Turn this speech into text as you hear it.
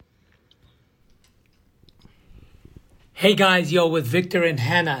Hey guys, you're with Victor and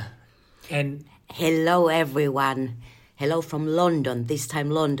Hannah. And Hello, everyone. Hello from London. This time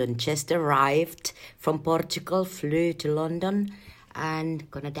London. Just arrived from Portugal, flew to London,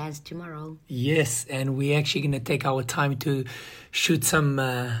 and gonna dance tomorrow. yes, and we're actually going to take our time to shoot some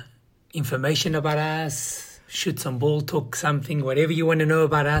information about us, shoot some ball talk, something, whatever you want to know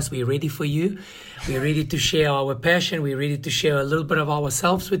about us, we're ready for you. We're ready to share our passion. We're ready to share a little bit of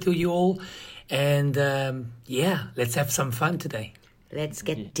ourselves with you all. And let's have some fun today. Let's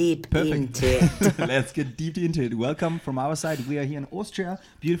get deep Perfect. into it. Let's get deep into it. Welcome from our side. We are here in Austria.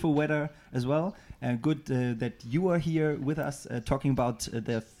 Beautiful weather as well. Good that you are here with us talking about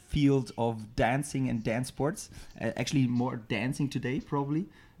the field of dancing and dance sports. Actually, more dancing today, probably,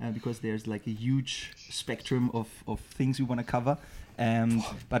 because there's like a huge spectrum of things we want to cover.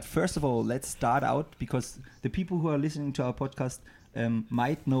 But first of all, let's start out because the people who are listening to our podcast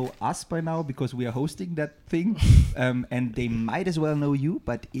might know us by now because we are hosting that thing, and they might as well know you,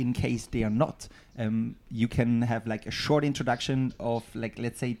 but in case they are not, you can have like a short introduction of like,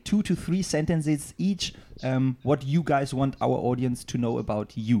 let's say 2 to 3 sentences each, what you guys want our audience to know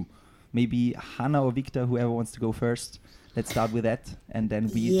about you. Maybe Hannah or Victor, whoever wants to go first. Let's start with that, and then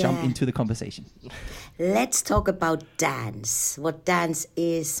we jump into the conversation. Let's talk about dance. What dance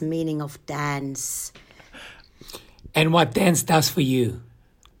is, meaning of dance. And what dance does for you.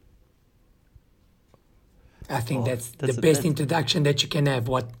 I think that's the best introduction that you can have.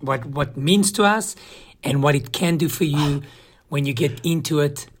 What means to us and what it can do for you when you get into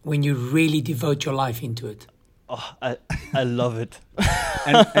it, when you really devote your life into it. Oh, I love it.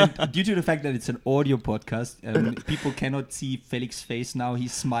 and due to the fact that it's an audio podcast, people cannot see Felix's face now.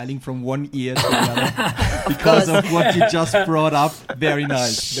 He's smiling from one ear to the other because of what you just brought up. Very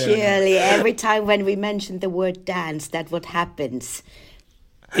nice. Very Surely, every time when we mention the word dance, that's what happens.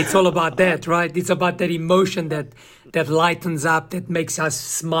 It's all about that, right? It's about that emotion that lightens up, that makes us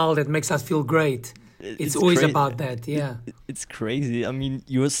smile, that makes us feel great. It's always about that, yeah. It's crazy. I mean,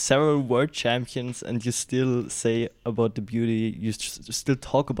 you're several world champions and you still say about the beauty, you still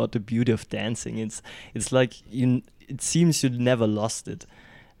talk about the beauty of dancing. It's like, it seems you never lost it,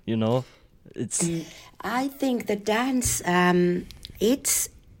 you know? I think the dance, it's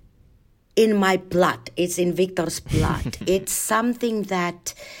in my blood. It's in Victor's blood. It's something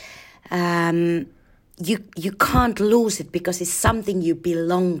that you can't lose it because it's something you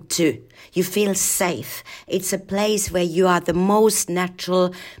belong to. You feel safe. It's a place where you are the most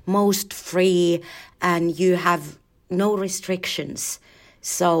natural, most free, and you have no restrictions.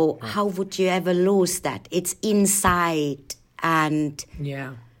 So how would you ever lose that? It's inside and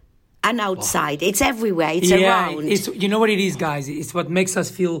outside. It's everywhere. It's around. You know what it is, guys? It's what makes us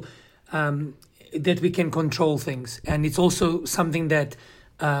feel that we can control things. And it's also something that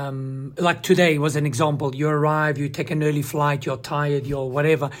like today was an example. You arrive, you take an early flight, you're tired, you're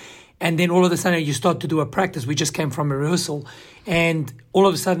whatever. And then all of a sudden you start to do a practice. We just came from a rehearsal. And all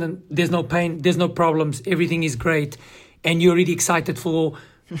of a sudden there's no pain, there's no problems. Everything is great. And you're really excited for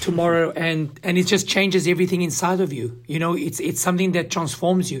tomorrow. and it just changes everything inside of you. You know, it's something that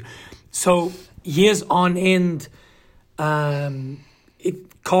transforms you. So years on end,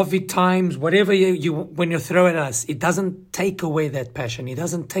 COVID times, whatever when you throw at us, it doesn't take away that passion. It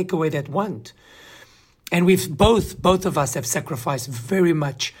doesn't take away that want. And we've both of us have sacrificed very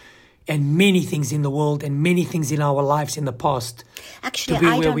much and many things in the world and many things in our lives in the past. Actually, to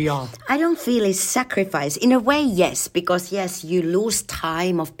be where we are. I don't feel it's sacrifice. In a way, yes, because yes, you lose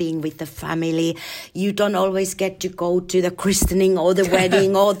time of being with the family. You don't always get to go to the christening or the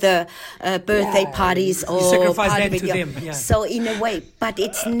wedding or the birthday parties. Or you sacrifice that to them. Yeah. So in a way, but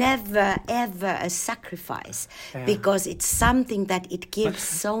it's never, ever a sacrifice because it's something that it gives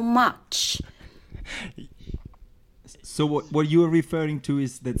so much. So what you are referring to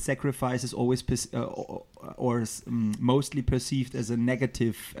is that sacrifice is always mostly perceived as a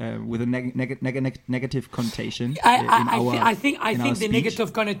negative, with a negative connotation. I think the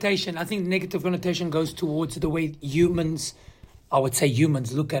negative connotation. I think the negative connotation goes towards the way humans, I would say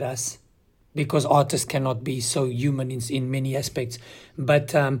humans, look at us, because artists cannot be so human in many aspects. But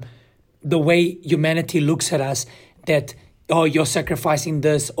the way humanity looks at us, that. Oh, you're sacrificing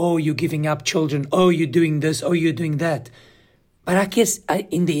this. Oh, you're giving up children. Oh, you're doing this. Oh, you're doing that. But I guess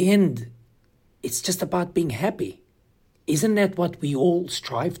in the end, it's just about being happy. Isn't that what we all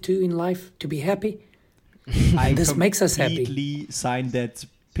strive to in life, to be happy? This makes us happy. I completely sign that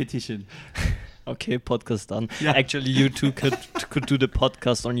petition. Okay, podcast done. Yeah. Actually, you two could do the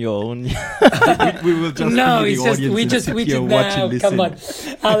podcast on your own. we will just No, be it's the just audience we and just sit we here, just watch no, and listen. come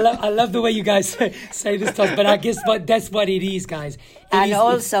on. I love the way you guys say this stuff, but I guess that's what it is, guys. And It's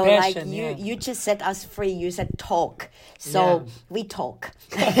also, passion, like yeah. you just set us free. You said talk, so Yeah. we talk.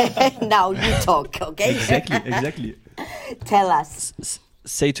 Now you talk, okay? Exactly. Tell us.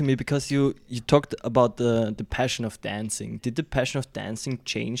 Say to me, because you talked about the passion of dancing. Did the passion of dancing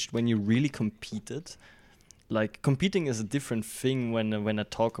change when you really competed? Like, competing is a different thing when I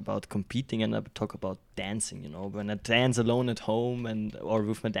talk about competing and I talk about dancing, you know. When I dance alone at home or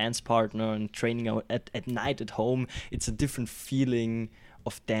with my dance partner and training out at night at home, it's a different feeling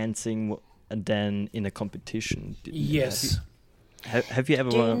of dancing than in a competition. Yes. Have you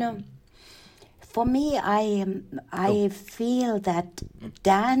ever... Do you know? For me, I feel that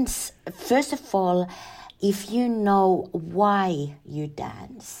dance. First of all, if you know why you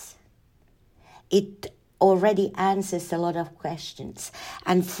dance, it already answers a lot of questions.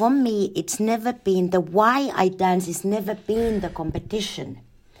 And for me, it's never been the why I dance. It's never been the competition.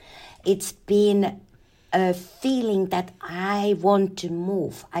 It's been a feeling that I want to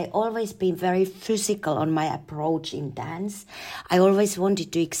move. I always been very physical on my approach in dance. I always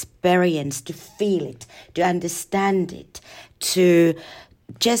wanted to experience, to feel it, to understand it, to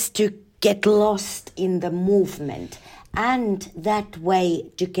get lost in the movement. And that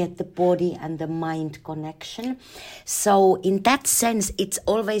way to get the body and the mind connection. So in that sense, it's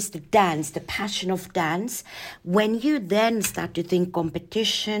always the dance, the passion of dance. When you then start to think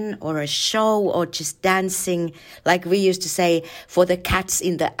competition or a show or just dancing, like we used to say, for the cats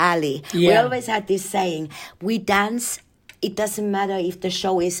in the alley. Yeah. We always had this saying, we dance. It doesn't matter if the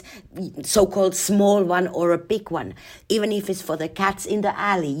show is so-called small one or a big one. Even if it's for the cats in the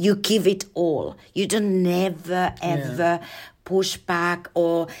alley, you give it all. You don't never, ever push back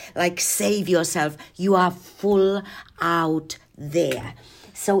or like save yourself. You are full out there.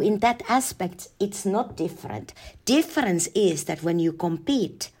 So in that aspect, it's not different. Difference is that when you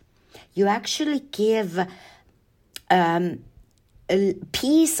compete, you actually give... a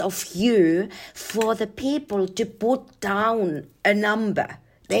piece of you for the people to put down a number.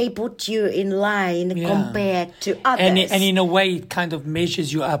 They put you in line compared to others. And in a way, it kind of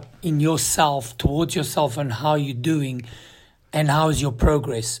measures you up in yourself, towards yourself, and how you're doing and how is your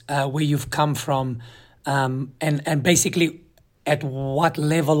progress, where you've come from, and basically at what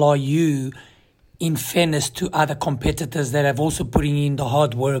level are you in fairness to other competitors that have also putting in the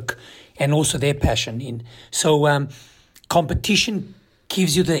hard work and also their passion in. So competition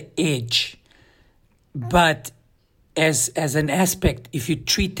gives you the edge, but as an aspect, if you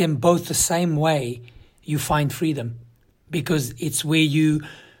treat them both the same way, you find freedom, because it's where you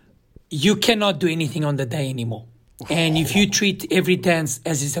cannot do anything on the day anymore. And if you treat every dance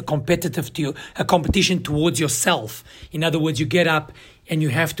as is a competition towards yourself, in other words, you get up and you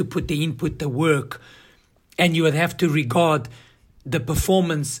have to put the input, the work, and you would have to regard the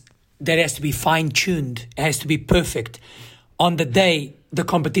performance that has to be fine-tuned, has to be perfect. On the day, the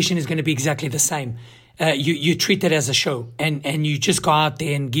competition is going to be exactly the same. You treat it as a show, and you just go out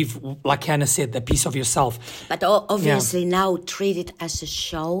there and give, like Hanna said, a piece of yourself. But obviously now treat it as a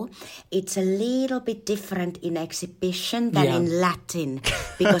show. It's a little bit different in exhibition than in Latin.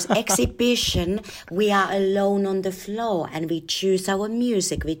 Because exhibition, we are alone on the floor and we choose our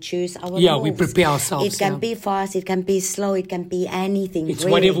music, we choose our moves. We prepare ourselves. It can be fast, it can be slow, it can be anything. It's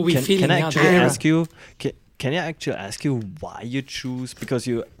really. whatever we feel. Can I actually ask you... Can I actually ask you why you choose? Because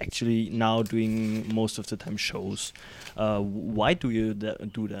you're actually now doing most of the time shows. Why do you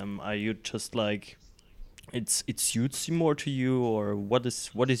do them? Are you just like, it suits more to you, or what is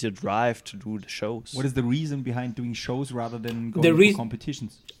your drive to do the shows? What is the reason behind doing shows rather than going for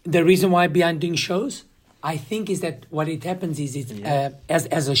competitions? The reason why behind doing shows, I think, is that what it happens is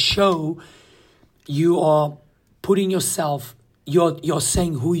as a show, you are putting yourself. You're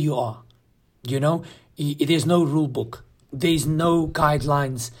saying who you are. You know. There's no rule book. There's no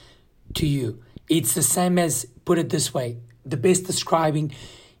guidelines to you. It's the same as, put it this way, the best describing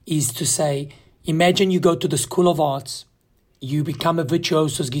is to say, imagine you go to the School of Arts, you become a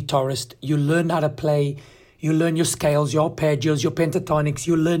virtuoso guitarist, you learn how to play, you learn your scales, your arpeggios, your pentatonics,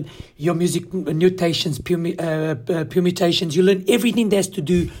 you learn your music notations, permutations, you learn everything that has to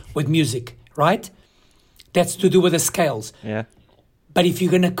do with music, right? That's to do with the scales. Yeah. But if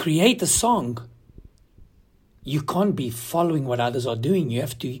you're going to create a song, you can't be following what others are doing. You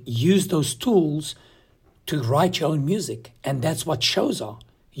have to use those tools to write your own music. And that's what shows are.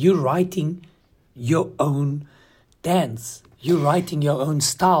 You're writing your own dance. You're writing your own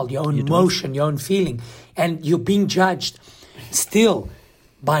style, your own motion, your own feeling. And you're being judged still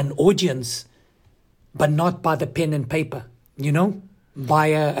by an audience but not by the pen and paper, you know, by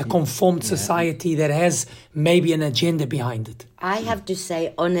a conformed society that has maybe an agenda behind it. I have to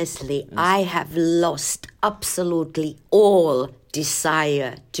say, honestly, I have lost absolutely all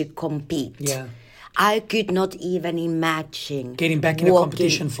desire to compete. Yeah. I could not even imagine Getting back in a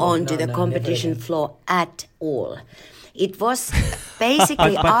competition floor. onto the competition never. floor at all. It was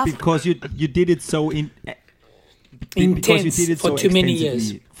basically but after... because you did it so intense for too many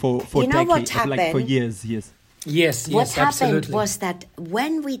years. For You know what decades, like for happened? years. Yes, What happened absolutely. was that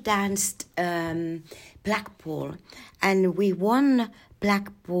when we danced Blackpool, and we won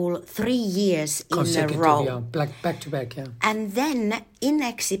Blackpool 3 years in a Consecutive, row. yeah. Back to back, yeah. And then in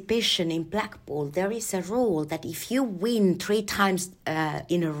exhibition in Blackpool, there is a rule that if you win 3 times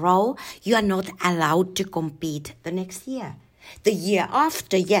in a row, you are not allowed to compete the next year. The year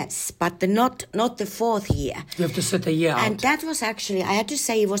after, yes, but not the 4th year. You have to sit a year And out. that was actually, I had to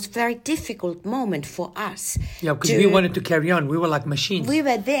say, it was a very difficult moment for us. Yeah, because we wanted to carry on. We were like machines. We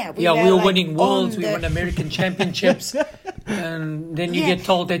were there. we were like winning worlds. on We won American championships. And then you Yeah. get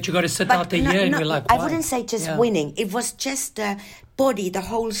told that you got to sit But out a year, and we're like, I why? wouldn't say just Yeah. winning. It was just the body, the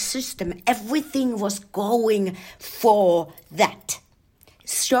whole system. Everything was going for that.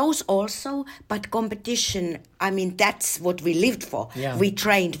 Shows also, but competition, I mean, that's what we lived for. Yeah. We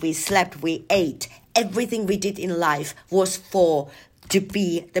trained, we slept, we ate. Everything we did in life was to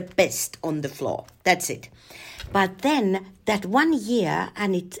be the best on the floor. That's it. But then that 1 year,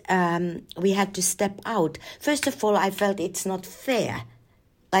 and we had to step out. First of all, I felt it's not fair.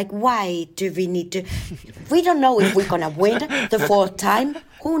 Like, why do we need to... We don't know if we're going to win the 4th time.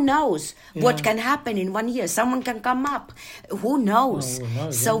 Who knows what can happen in 1 year? Someone can come up. Who knows? Who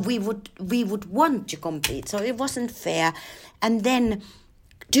knows, So yeah. we would want to compete. So it wasn't fair. And then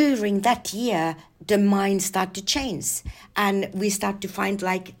during that year, the mind started to change. And we start to find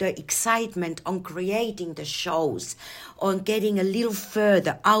like the excitement on creating the shows, on getting a little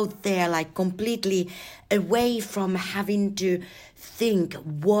further out there, like completely away from having to think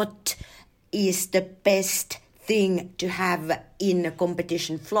what is the best thing to have in a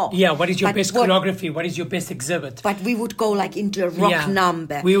competition floor. Yeah, what is your But best choreography? What is your best exhibit? But we would go like into a rock Yeah.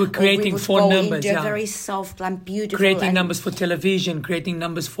 number. We were or creating would 4 go numbers, into yeah. a very soft and beautiful. Creating and numbers for television, creating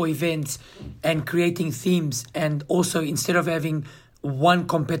numbers for events, and creating themes. And also, instead of having one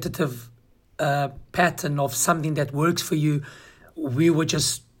competitive pattern of something that works for you, we were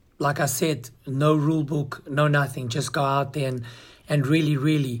just, like I said, no rule book, no nothing. Just go out there and really,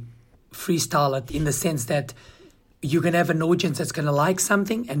 really freestyle it, in the sense that you can have an audience that's going to like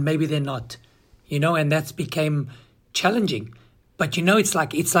something and maybe they're not, you know, and that's became challenging. But, you know, it's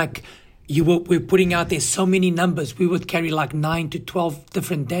like we're putting out there so many numbers. We would carry like 9 to 12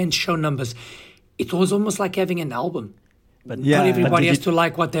 different dance show numbers. It was almost like having an album. But Not everybody has did to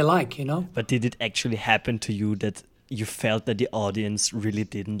like what they like, you know. But did it actually happen to you that you felt that the audience really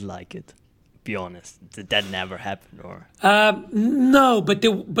didn't like it? Be honest, did that never happen, or? No, but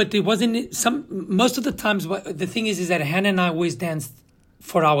there wasn't some. Most of the times, the thing is that Hannah and I always danced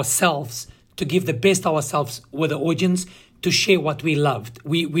for ourselves, to give the best ourselves with the audience, to share what we loved.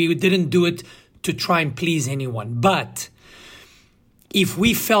 We didn't do it to try and please anyone. But if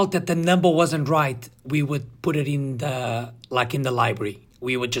we felt that the number wasn't right, we would put it in the library.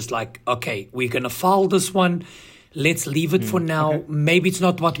 We would just like, okay, we're gonna file this one. Let's leave it for now. Okay. Maybe it's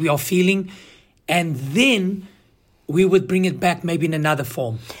not what we are feeling. And then we would bring it back maybe in another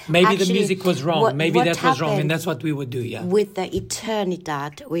form. Maybe actually, the music was wrong. Maybe that was wrong. And that's what we would do, yeah. With the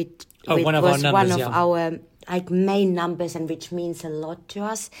Eternidad, which one of was our numbers, one of our like main numbers, and which means a lot to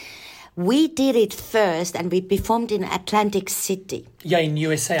us. We did it first, and we performed in Atlantic City. Yeah, in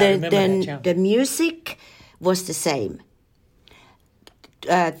USA, I remember that, yeah. The music was the same.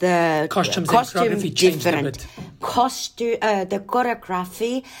 The costume different. The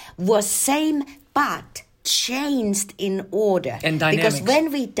choreography was same, but changed in order. And dynamics. Because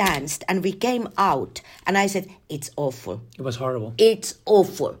when we danced and we came out, and I said, it's awful. It was horrible. It's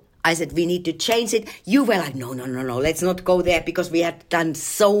awful. I said, we need to change it. You were like, no, let's not go there, because we had done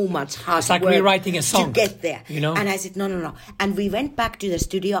so much hard work. It's like rewriting a song to get there. You know? And I said, no. And we went back to the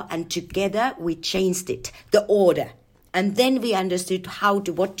studio, and together we changed it, the order. And then we understood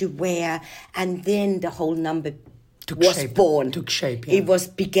what to wear, and then the whole number was born. Took shape, yeah.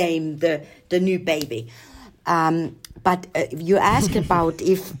 It became the new baby. But you asked about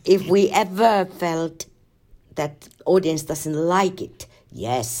if we ever felt that audience doesn't like it.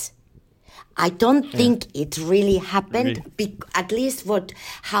 Yes. I don't think it really happened. At least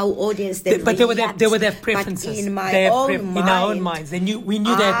how audience they But they would have preferences. But in my They have own mind, in our own minds, we knew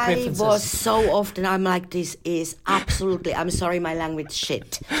they had preferences. I was so often, I'm like, this is absolutely, I'm sorry, my language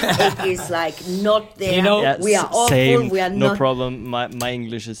shit. It is like not there. You know, we are awful. Same, We are no not. problem. My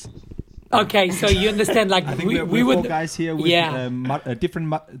English is. Okay, so you understand, like I think we we're would. four guys here with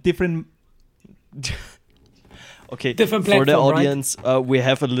different. Okay, Different for the platform, right? audience, we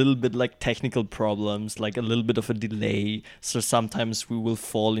have a little bit like technical problems, like a little bit of a delay. So sometimes we will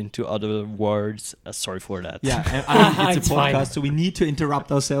fall into other words. Sorry for that. Yeah, I mean, it's a It's podcast, fine. so we need to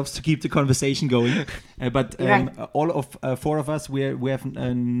interrupt ourselves to keep the conversation going. But all of four of us, we have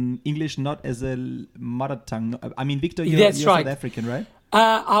English not as a mother tongue. I mean, Victor, you're That's right. South African, right?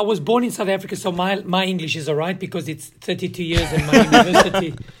 I was born in South Africa, so my English is all right because it's 32 years in my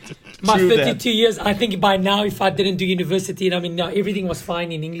university. My True 32 years, I think by now, if I didn't do university, I mean, no, everything was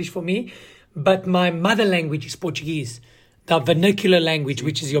fine in English for me. But my mother language is Portuguese. The vernacular language,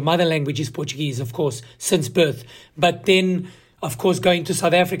 which is your mother language, is Portuguese, of course, since birth. But then, of course, going to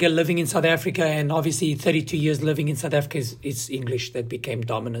South Africa, living in South Africa, and obviously 32 years living in South Africa, it's English that became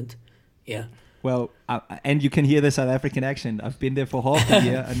dominant. Yeah. Well, and you can hear the South African accent. I've been there for half a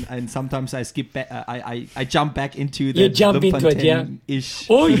year, and sometimes I skip back. I jump back into the You jump into it, yeah. Ish.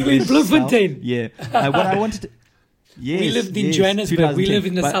 Oh, you in Bloemfontein? Yeah. What I wanted to. Yes, We lived in Johannesburg. We 2010. live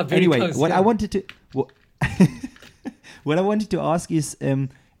in the But south, very anyway, close, what yeah. I wanted to. What I wanted to ask is, and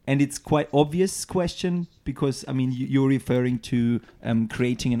it's quite obvious question because I mean you're referring to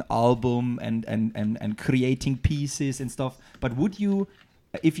creating an album and creating pieces and stuff. But would you,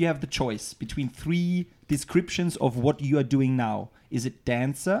 if you have the choice between three descriptions of what you are doing now, is it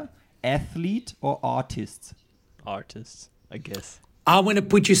dancer, athlete, or artist? Artists, I guess. I want to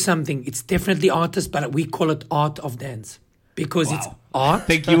put you something. It's definitely artist, but we call it art of dance because it's art.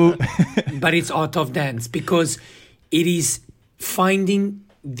 Thank you. But it's art of dance because it is finding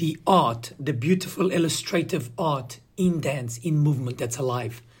the art, the beautiful illustrative art in dance, in movement that's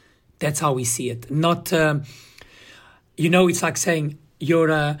alive. That's how we see it. Not, it's like saying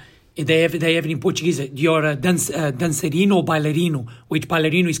they have it in Portuguese. You're a dancerino or ballerino, which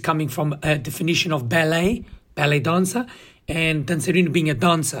ballerino is coming from a definition of ballet dancer, and dancerino being a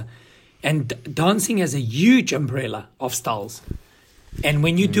dancer. And dancing has a huge umbrella of styles. And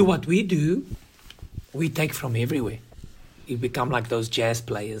when you do what we do, we take from everywhere. You become like those jazz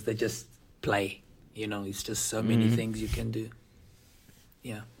players that just play. It's just so many things you can do.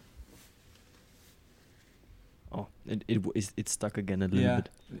 Yeah. Oh, it's stuck again a little bit.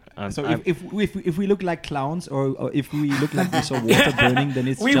 So if we look like clowns or if we look like we saw water burning, then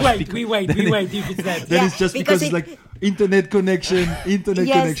it's We just wait if it's that. Then it's just because it's it- like internet connection,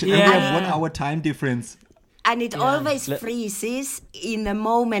 Yes, and we have yeah. 1 hour time difference. And it always freezes in a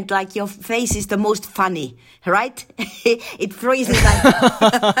moment like your face is the most funny, right? It freezes like...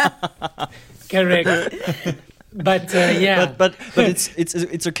 Correct. But yeah. But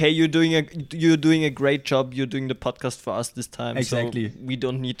it's okay. You're doing a great job. You're doing the podcast for us this time. Exactly. So we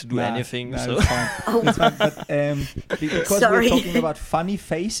don't need to do anything. So It's fine. It's fine. But because Sorry. we're talking about funny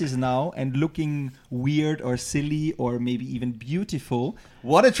faces now and looking weird or silly or maybe even beautiful,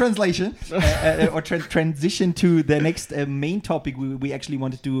 what a translation or transition to the next main topic we actually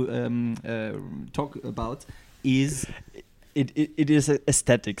wanted to talk about is. It is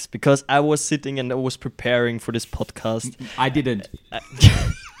aesthetics, because I was sitting and I was preparing for this podcast. I didn't.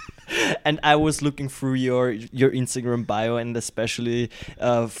 And I was looking through your Instagram bio, and especially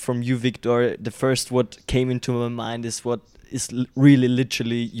from you, Victor, the first what came into my mind is what is really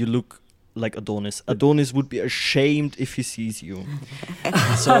literally you look like Adonis. Adonis would be ashamed if he sees you.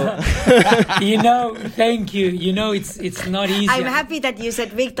 So Thank you. It's not easy. I'm happy that you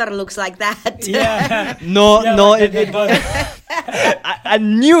said Victor looks like that. Yeah. no, Yeah, I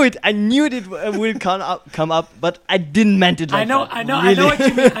knew it. I knew it will come up, but I didn't meant it like that. I know what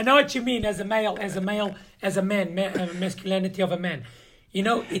you mean. I know what you mean as a man, masculinity of a man.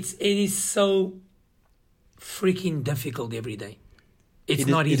 It is so freaking difficult every day. It's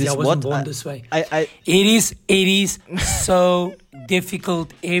not easy. I wasn't born this way. It is so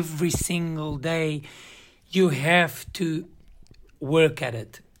difficult every single day. You have to work at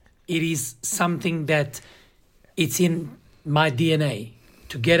it. It is something that it's in my DNA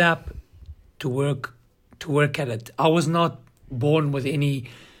to get up, to work at it. I was not born with any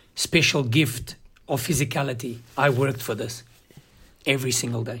special gift of physicality. I worked for this every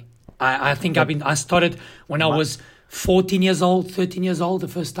single day. I think I started when I was 14 years old, 13 years old the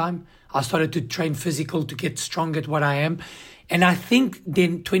first time. I started to train physical to get strong at what I am. And I think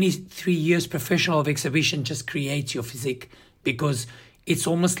then 23 years professional of exhibition just creates your physique, because it's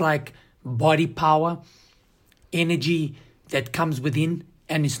almost like body power, energy that comes within,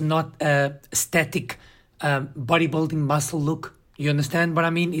 and it's not a static bodybuilding muscle look. You understand what I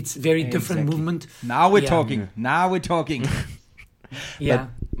mean? It's very different movement. Now we're talking. Now we're talking. Yeah.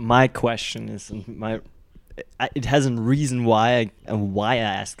 But my question is, and it has a reason why I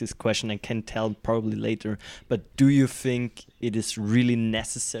ask this question. I can tell probably later. But do you think it is really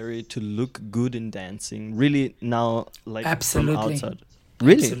necessary to look good in dancing? Really now, like Absolutely. from outside?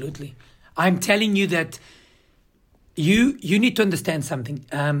 Really? Absolutely. I'm telling you that you need to understand something.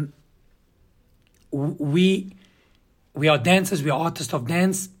 We are dancers, we are artists of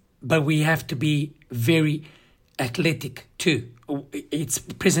dance, but we have to be very athletic too. It's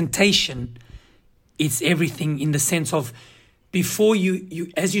presentation, it's everything in the sense of before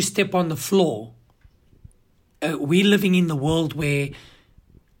you as you step on the floor, we're living in the world where,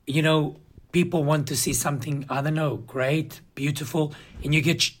 people want to see something, I don't know, great, beautiful, and you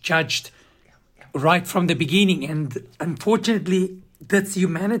get judged right from the beginning. And unfortunately, that's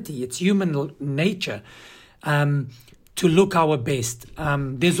humanity. It's human nature to look our best.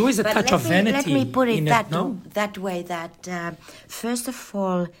 There's always a touch of vanity. Let me put it that way that, first of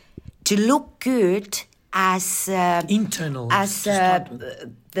all, to look good as internal as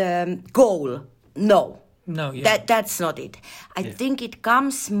the goal, no. No, yeah. That's not it. I think it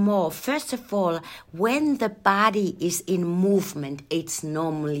comes more, first of all, when the body is in movement, it's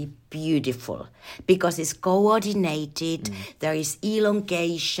normally beautiful because it's coordinated, there is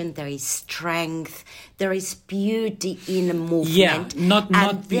elongation, there is strength, there is beauty in movement. Yeah, not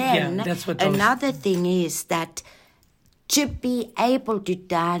then that's what another thing is that to be able to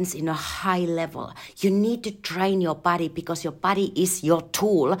dance in a high level, you need to train your body because your body is your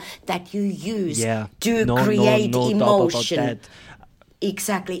tool that you use to create emotion.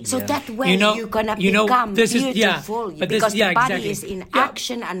 Exactly. So that way you're going to become beautiful. Because the body is in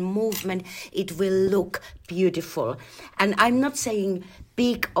action and movement, it will look beautiful. And I'm not saying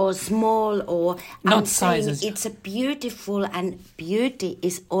big or small or not I'm sizes. saying it's a beautiful, and beauty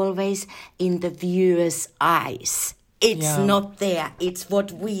is always in the viewer's eyes. It's not there. It's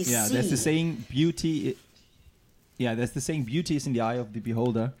what we see. Yeah, there's the saying, beauty. There's the saying, beauty is in the eye of the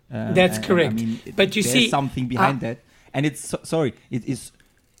beholder. That's correct. I mean, but you see, something behind that, and it's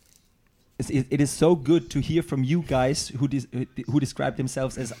it is so good to hear from you guys who describe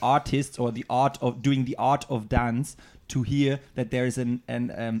themselves as artists or the art of doing the art of dance. To hear that there is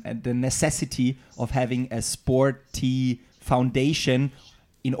the necessity of having a sporty foundation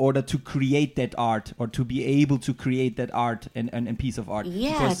in order to create that art or to be able to create that art and piece of art.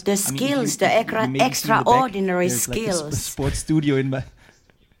 Yeah, because, the skills, the extraordinary skills. Like a sports studio in my...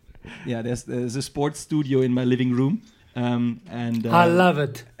 Yeah, there's a sports studio in my living room. And I love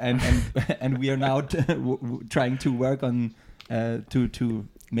it. And we are now trying to work on to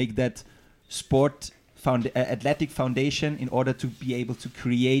make that athletic foundation in order to be able to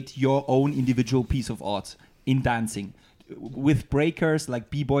create your own individual piece of art in dancing. With breakers like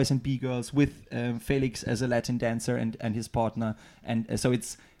B-boys and B-girls, with Felix as a Latin dancer and his partner. And so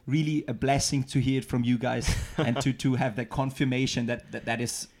it's really a blessing to hear it from you guys and to have that confirmation that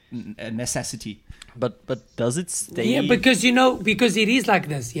is a necessity. But does it stay? Yeah, because it is like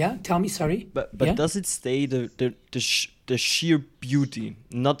this. Yeah, tell me. Sorry. But does it stay the sheer beauty,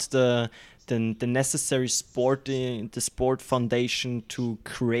 not the necessary sport foundation to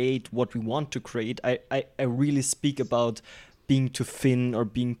create what we want to create? I really speak about being too thin or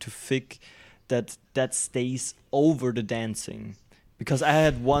being too thick, that stays over the dancing. Because I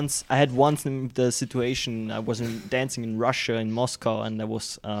had once in the situation, I was dancing in Russia, in Moscow, and I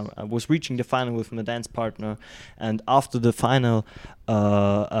was reaching the final with my dance partner. And after the final,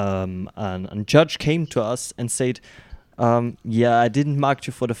 a judge came to us and said, I didn't mark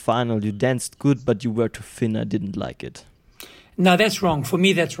you for the final. You danced good, but you were too thin. I didn't like it. No, that's wrong. For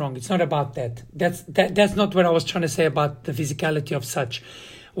me, that's wrong. It's not about that. That's not what I was trying to say about the physicality of such.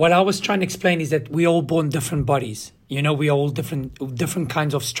 What I was trying to explain is that we're all born different bodies. We are all different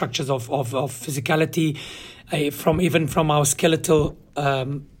kinds of structures of physicality, from our skeletal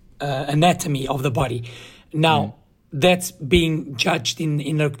anatomy of the body. Now, that's being judged in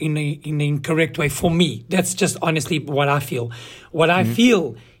an incorrect way for me. That's just honestly what I feel. What I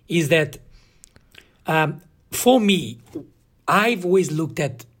feel is that for me, I've always looked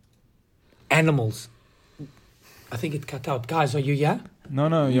at animals. I think it cut out. Guys, are you here?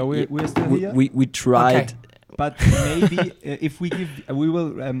 No, yeah, we're still here. We tried. Okay. But maybe if we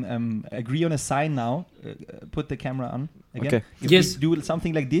will agree on a sign now. Put the camera on again. Okay. If yes. we do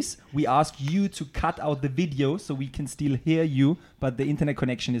something like this, we ask you to cut out the video so we can still hear you, but the internet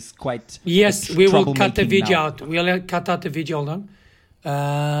connection is quite. Yes, we will cut the video out. We'll cut out the video. Hold on.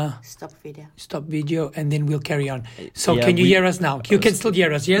 Stop video. Stop video, and then we'll carry on. So Yeah, can you we- hear us now? You can still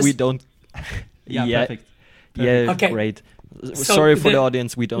hear us, yes? We don't. Yeah, perfect. Yeah, Okay. great. So Sorry for the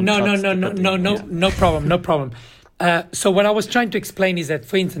audience. We don't. No, touch the cutting. Yeah. no problem, no problem. So what I was trying to explain is that,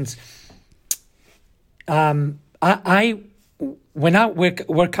 for instance, I when I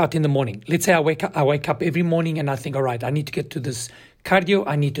work out in the morning, let's say I wake up every morning and I think, all right, I need to get to this cardio.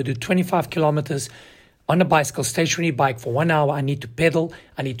 I need to do 25 kilometers on a bicycle, stationary bike for 1 hour. I need to pedal.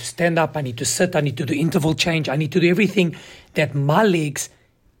 I need to stand up. I need to sit. I need to do interval change. I need to do everything that my legs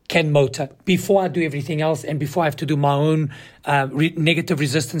can motor before I do everything else, and before I have to do my own negative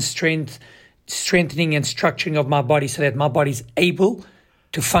resistance strengthening and structuring of my body so that my body is able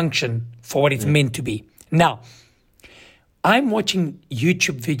to function for what it's meant to be. Now, I'm watching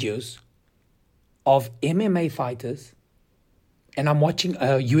YouTube videos of MMA fighters, and I'm watching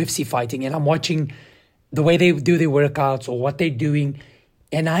UFC fighting, and I'm watching the way they do their workouts or what they're doing,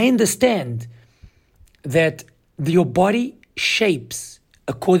 and I understand that your body shapes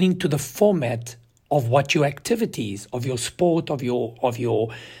according to the format of what your activities, of your sport, of your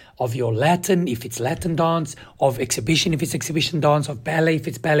Latin, if it's Latin dance, of exhibition, if it's exhibition dance, of ballet, if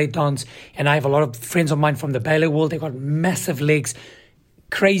it's ballet dance. And I have a lot of friends of mine from the ballet world. They got massive legs,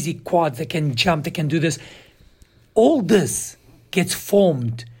 crazy quads. They can jump. They can do this. All this gets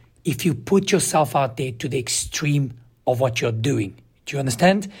formed if you put yourself out there to the extreme of what you're doing. Do you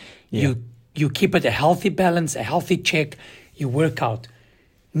understand? Yeah. You keep it a healthy balance, a healthy check. You work out.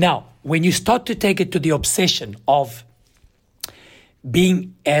 Now, when you start to take it to the obsession of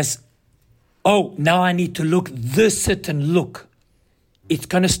being now I need to look this certain look, it's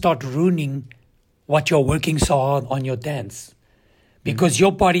going to start ruining what you're working so hard on your dance. Because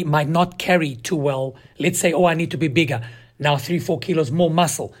your body might not carry too well. Let's say, I need to be bigger. Now 3-4 kilos more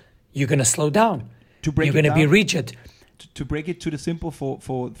muscle. You're going to slow down. You're going to be rigid. To break it to the simple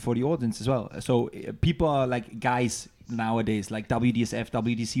for the audience as well. So people are like guys nowadays, like WDSF,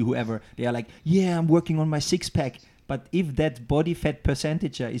 WDC, whoever. They are like, yeah, I'm working on my six-pack. But if that body fat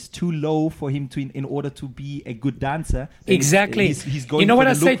percentage is too low for him to in order to be a good dancer, exactly. He's going. You know for what the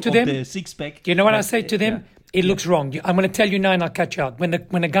I say look to of them? The six-pack. You know what I say to them? Yeah. It looks wrong. I'm going to tell you now, and I'll cut you out. When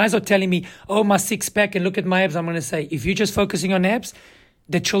the guys are telling me, my six-pack, and look at my abs, I'm going to say, if you're just focusing on abs,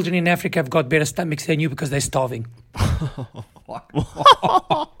 the children in Africa have got better stomachs than you because they're starving.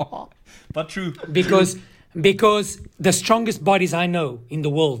 But true. Because the strongest bodies I know in the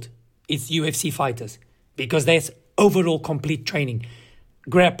world is UFC fighters, because there's overall complete training,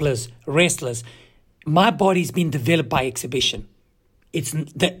 grapplers, wrestlers. My body's been developed by exhibition. It's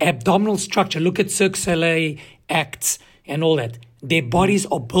the abdominal structure. Look at Cirque du Soleil acts and all that. Their bodies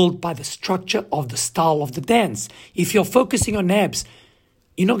are built by the structure of the style of the dance. If you're focusing on abs,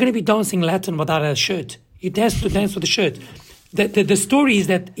 you're not going to be dancing Latin without a shirt. You dance to dance with a shirt. The story is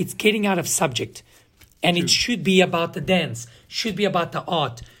that it's getting out of subject. And it should be about the dance, should be about the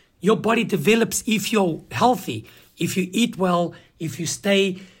art. Your body develops if you're healthy, if you eat well, if you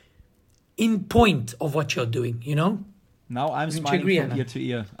stay in point of what you're doing, you know? Now I'm Don't you smiling agree, from Anna? ear to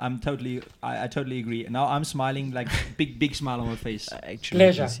ear. I totally agree. Now I'm smiling like big smile on my face. Actually,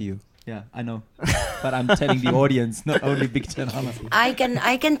 Pleasure. I see you. Yeah, I know. But I'm telling the audience, not only Big Ten Hanna. I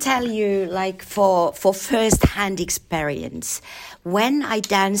can tell you, like, for first-hand experience, when I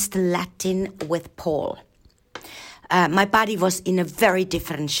danced Latin with Paul, my body was in a very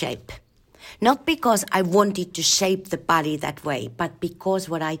different shape. Not because I wanted to shape the body that way, but because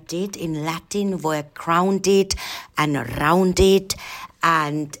what I did in Latin were grounded and rounded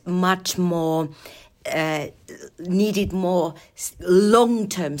and much more, needed more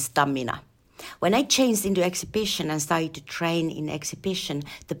long-term stamina. When I changed into exhibition and started to train in exhibition,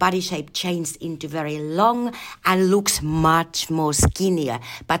 the body shape changed into very long and looks much more skinnier.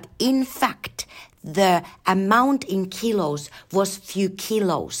 But in fact, the amount in kilos was few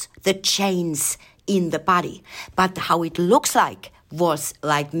kilos, the change in the body. But how it looks like was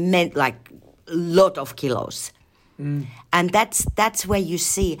like lot of kilos. And that's where you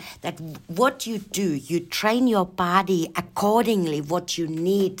see that what you do, you train your body accordingly what you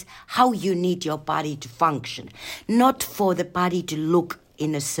need, how you need your body to function, not for the body to look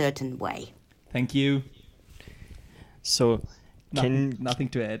in a certain way. Thank you. So, Nothing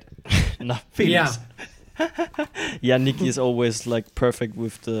to add. no, Yeah. yeah, Nikki is always like perfect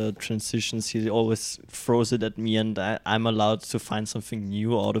with the transitions. He always throws it at me, and I'm allowed to find something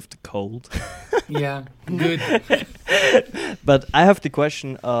new out of the cold. Yeah, good. But I have the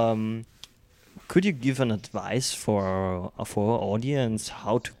question: could you give an advice for our audience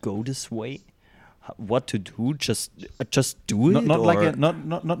how to go this way? what to do? Just do it. Not like a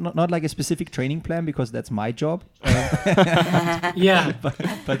not like a specific training plan, because that's my job. Yeah.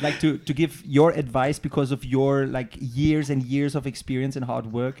 But like to give your advice because of your like years and years of experience and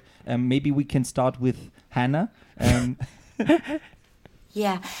hard work. Maybe we can start with Hanna.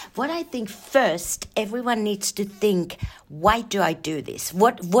 Yeah, what I think first, everyone needs to think, why do I do this?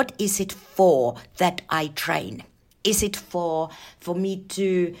 What is it for that I train? Is it for me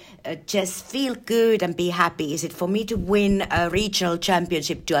to just feel good and be happy? Is it for me to win a regional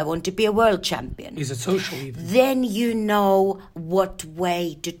championship? Do I want to be a world champion? Is it social even? Then you know what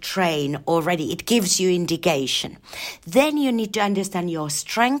way to train already. It gives you indication. Then you need to understand your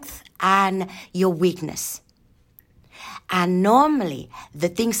strength and your weakness. And normally, the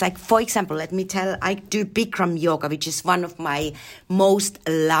things like, for example, let me tell, I do Bikram yoga, which is one of my most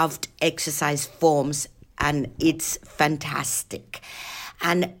loved exercise forms, and it's fantastic.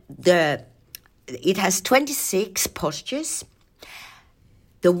 And it has 26 postures.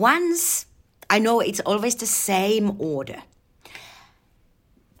 The ones, I know it's always the same order.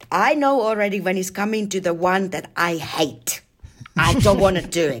 I know already when it's coming to the one that I hate. I don't want to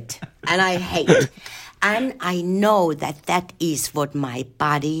do it, and I hate. And I know that is what my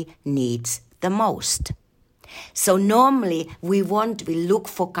body needs the most. So normally we look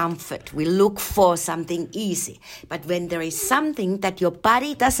for comfort, we look for something easy. But when there is something that your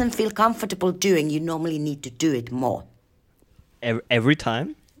body doesn't feel comfortable doing, you normally need to do it more. Every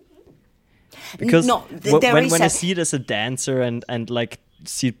time? Because no, when I see it as a dancer and like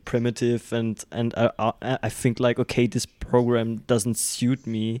see it primitive and I think like, okay, this program doesn't suit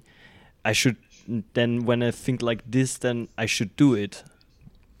me, I should... Then when I think like this, then I should do it.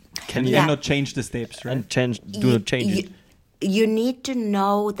 Can you not change the steps, right? And do not change it. You need to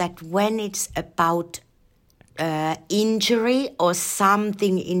know that when it's about injury or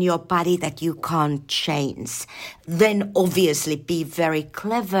something in your body that you can't change, then obviously be very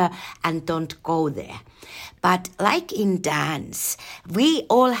clever and don't go there. But like in dance, we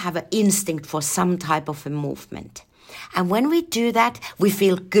all have an instinct for some type of a movement. And when we do that, we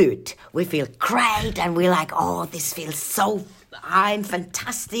feel good. We feel great. And we're like, oh, this feels so, I'm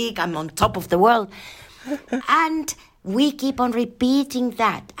fantastic. I'm on top of the world. And we keep on repeating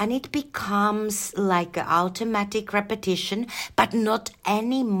that. And it becomes like an automatic repetition, but not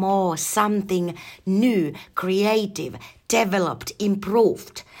anymore something new, creative, developed,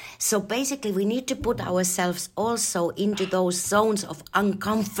 improved. So basically, we need to put ourselves also into those zones of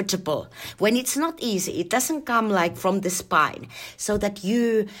uncomfortable. When it's not easy, it doesn't come like from the spine, so that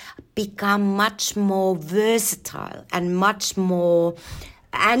you become much more versatile and much more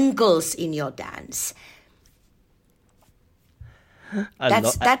angles in your dance.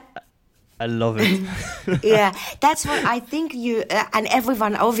 I love it. Yeah, that's what I think you, and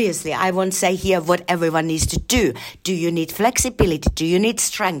everyone, obviously, I won't say here what everyone needs to do. Do you need flexibility? Do you need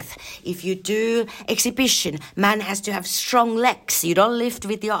strength? If you do exhibition, man has to have strong legs. You don't lift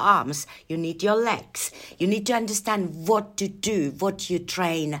with your arms. You need your legs. You need to understand what to do, what you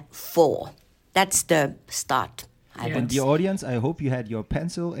train for. That's the start. And the audience, I hope you had your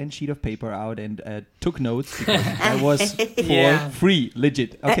pencil and sheet of paper out and took notes, because that was for free,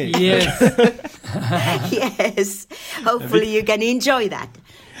 legit. Okay. Yes. Yes. Hopefully you can enjoy that.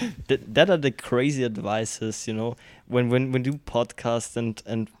 That are the crazy advices, you know, when we do podcasts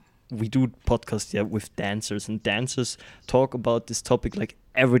and we do podcasts with dancers, and dancers talk about this topic like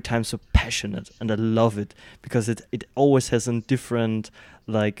every time so passionate, and I love it because it always has a different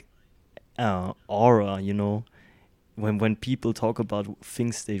like aura, you know. When people talk about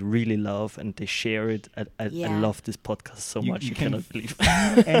things they really love and they share it, I love this podcast so much. You cannot believe.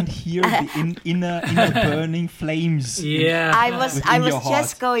 And hear the inner burning flames. Yeah. I was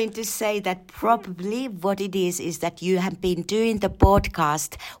just going to say that probably what it is that you have been doing the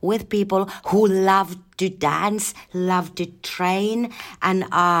podcast with people who love to dance, love to train, and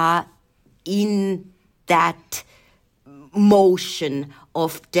are in that motion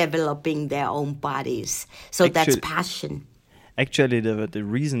of developing their own bodies. So that's passion. Actually, the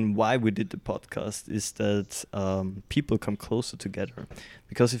reason why we did the podcast is that people come closer together.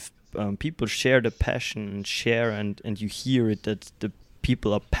 Because if people share the passion and share and you hear it, that the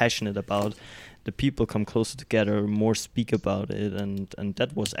people are passionate about, the people come closer together, more speak about it. And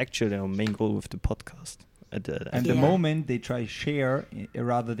that was actually our main goal with the podcast. The moment they try share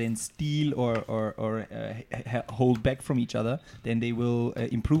rather than steal or hold back from each other, then they will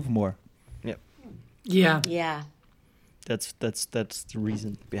improve more. Yeah. That's the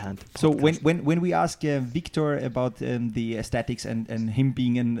reason behind the podcast. So when we ask Victor about the aesthetics and him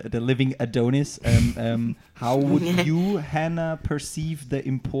being the living Adonis, how would you, Hanna, perceive the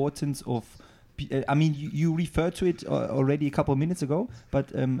importance of I mean, you referred to it already a couple of minutes ago,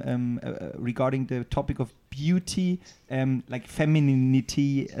 but regarding the topic of beauty, like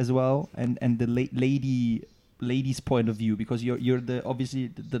femininity as well, and the lady's point of view, because you're obviously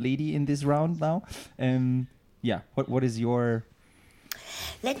the lady in this round now. What is your?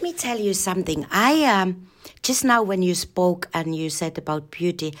 Let me tell you something. I just now when you spoke and you said about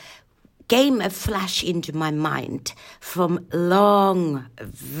beauty, came a flash into my mind from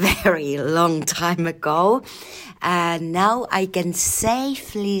very long time ago. Now I can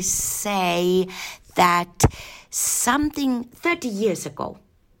safely say that something 30 years ago,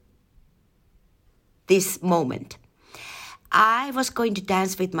 this moment, I was going to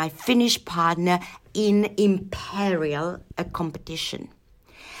dance with my Finnish partner in Imperial, a competition.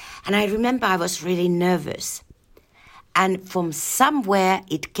 And I remember I was really nervous. And from somewhere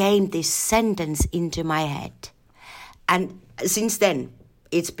it came this sentence into my head. And since then,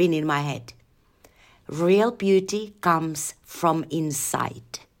 it's been in my head. Real beauty comes from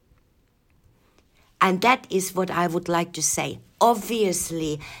inside. And that is what I would like to say.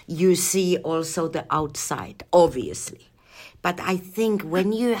 Obviously, you see also the outside, obviously. But I think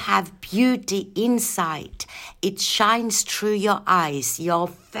when you have beauty inside, it shines through your eyes. Your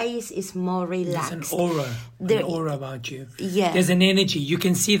face is more relaxed. There's an aura about you. Yeah. There's an energy. You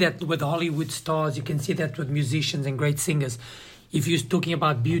can see that with Hollywood stars. You can see that with musicians and great singers. If you're talking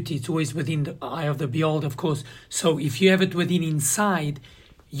about beauty, it's always within the eye of the beholder, of course. So if you have it within inside,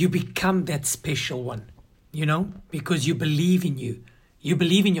 you become that special one, because you believe in you. You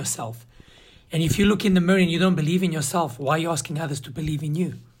believe in yourself. And if you look in the mirror and you don't believe in yourself, why are you asking others to believe in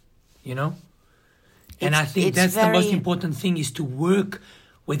you? And I think that's the most important thing, is to work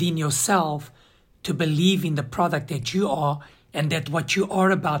within yourself to believe in the product that you are, and that what you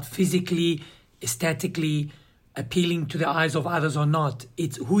are about physically, aesthetically, appealing to the eyes of others or not,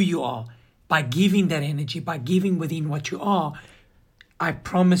 it's who you are. By giving that energy, by giving within what you are, I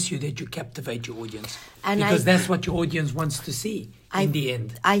promise you that you captivate your audience. Because that's what your audience wants to see in the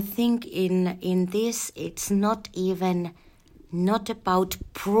end. I think in this, it's not about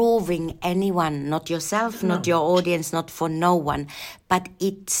proving anyone, not yourself, not your audience, not for no one, but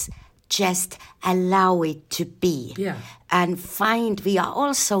it's just allow it to be. Yeah. And we are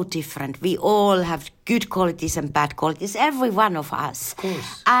all so different. We all have good qualities and bad qualities, every one of us. Of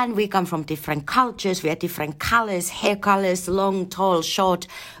course. And we come from different cultures, we have different colors, hair colors, long, tall, short,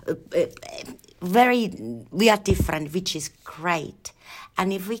 we are different, which is great.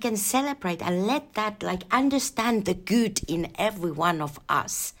 And if we can celebrate and let that, understand the good in every one of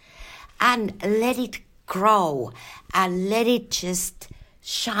us, and let it grow, and let it just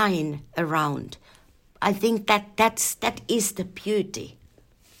shine around, I think that is the beauty.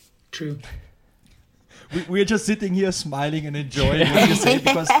 True. We're just sitting here smiling and enjoying what you say,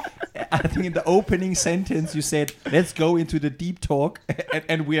 because I think in the opening sentence you said, let's go into the deep talk,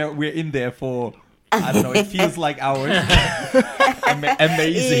 and we're in there for, I don't know, it feels like hours.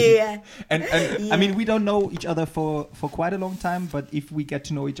 Amazing. Yeah. And I mean, we don't know each other for quite a long time, but if we get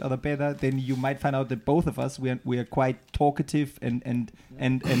to know each other better, then you might find out that both of us, we are quite talkative and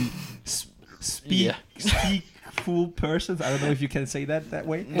speak full persons. I don't know if you can say that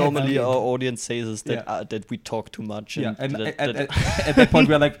way. Normally our audience says that we talk too much. Yeah, and that at that point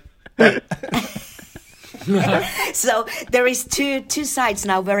we're like... So there is two sides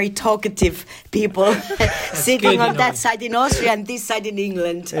now, very talkative people sitting on that side in Austria and this side in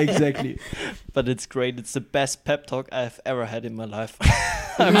England. Exactly. But it's great. It's the best pep talk I've ever had in my life.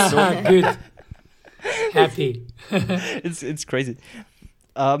 I'm so good. Happy. It's crazy.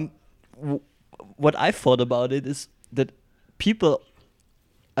 What I thought about it is that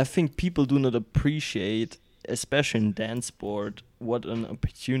I think people do not appreciate, especially in dance sport, what an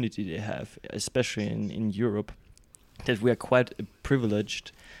opportunity they have, especially in Europe, that we are quite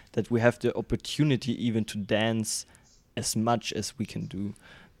privileged, that we have the opportunity even to dance as much as we can do.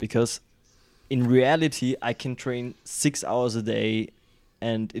 Because in reality, I can train 6 hours a day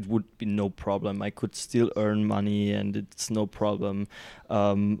and it would be no problem. I could still earn money and it's no problem.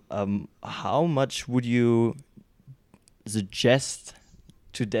 How much would you suggest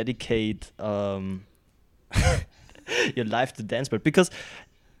to dedicate your life to dance sport? Because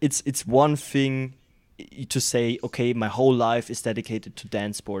it's one thing to say, okay, my whole life is dedicated to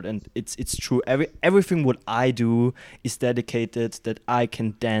dance sport, and it's true. Everything what I do is dedicated that I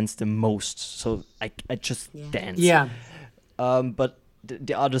can dance the most. So I just dance. Yeah. But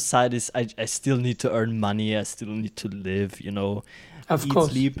the other side is I still need to earn money. I still need to live. Of eat,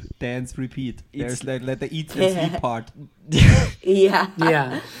 course. sleep, dance, repeat. There's like the eat and sleep part. Yeah.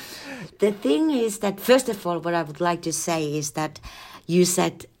 Yeah. The thing is that, first of all, what I would like to say is that you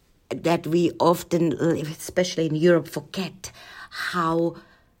said that we often, especially in Europe, forget how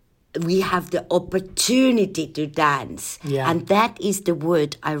we have the opportunity to dance. Yeah. And that is the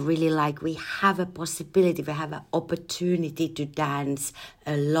word I really like. We have a possibility, we have an opportunity to dance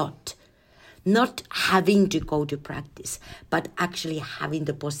a lot. Not having to go to practice, but actually having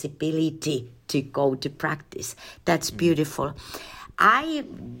the possibility to go to practice. That's beautiful. I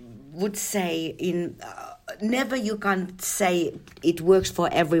would say never you can say it works for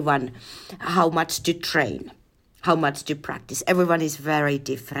everyone how much to train, how much to practice. Everyone is very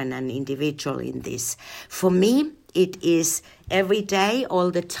different and individual in this. For me, it is every day, all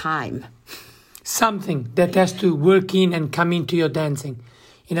the time. Something that has to work in and come into your dancing.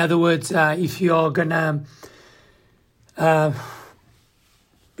 In other words, if you're gonna,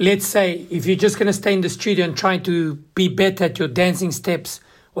 let's say, if you're just gonna stay in the studio and try to be better at your dancing steps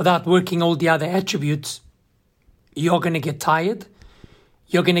without working all the other attributes, you're gonna get tired,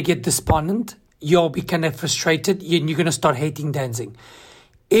 you're gonna get despondent, you'll be kind of frustrated, and you're gonna start hating dancing.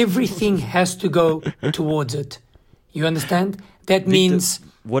 Everything has to go towards it. You understand? That means...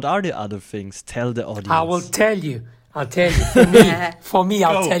 What are the other things? Tell the audience. I will tell you. I'll tell you. For me,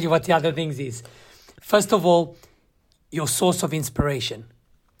 I'll tell you what the other things is. First of all, your source of inspiration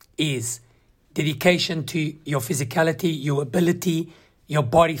is dedication to your physicality, your ability, your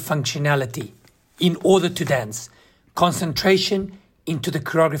body functionality in order to dance. Concentration into the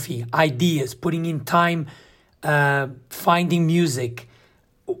choreography, ideas, putting in time, finding music,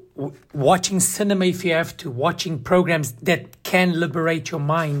 watching cinema if you have to, watching programs that can liberate your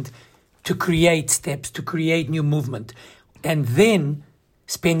mind to create steps, to create new movement, and then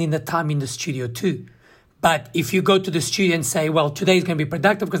spending the time in the studio too. But if you go to the studio and say, well, today is going to be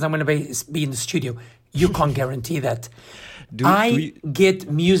productive because I'm going to be in the studio, you can't guarantee that. I get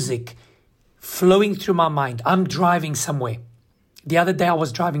music flowing through my mind. I'm driving somewhere. The other day I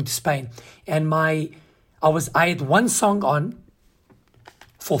was driving to Spain, and I had one song on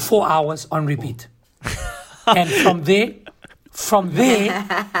for 4 hours on repeat. And from there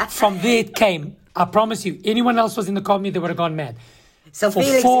it came. I promise you, anyone else was in the car with me, they would have gone mad. So for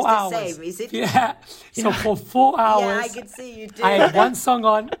Felix 4 is the hours. same, is it? Yeah. So for 4 hours, Yeah, I can see you do. I had one song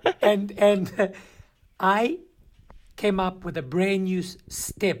on, and I came up with a brand new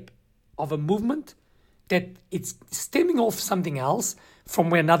step of a movement that it's stemming off something else from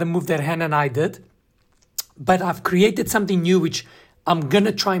where another move that Hannah and I did. But I've created something new, which I'm going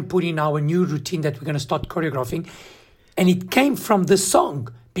to try and put in our new routine that we're going to start choreographing. And it came from this song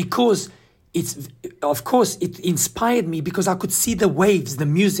because it inspired me because I could see the waves, the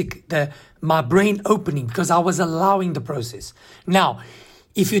music, my brain opening because I was allowing the process. Now,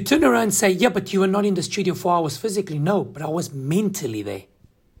 if you turn around and say, yeah, but you were not in the studio 4 hours physically. No, but I was mentally there.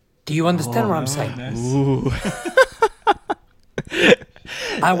 Do you understand what I'm saying? Nice.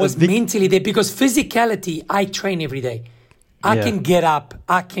 I was mentally there because physicality, I train every day. I can get up.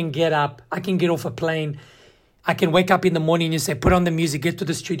 I can get off a plane. I can wake up in the morning and you say, put on the music, get to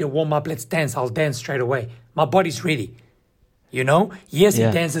the studio, warm up, let's dance. I'll dance straight away. My body's ready. You know? Yes,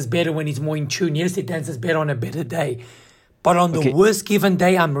 it dances better when it's more in tune. Yes, it dances better on a better day. But on the worst given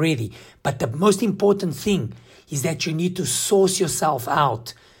day, I'm ready. But the most important thing is that you need to source yourself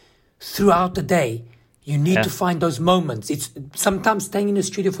out throughout the day. You need to find those moments. It's sometimes staying in the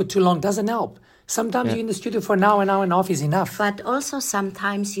studio for too long doesn't help. Sometimes you're in the studio for an hour and a half is enough. But also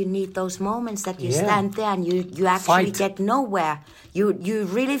sometimes you need those moments that you stand there and you actually get nowhere. You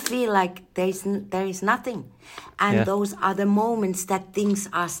really feel like there is nothing. And those are the moments that things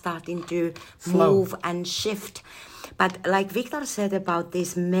are starting to move and shift. But like Victor said about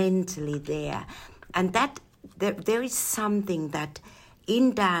this mentally there, and that there is something that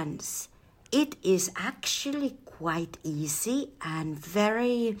in dance, it is actually quite easy and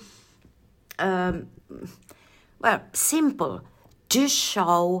very simple to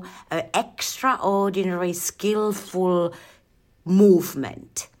show an extraordinary skillful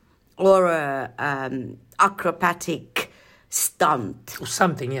movement or a acrobatic stunt. Or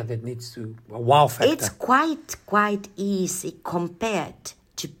something, that needs to a wow factor. It's quite easy compared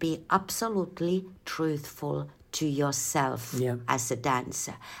to be absolutely truthful to yourself as a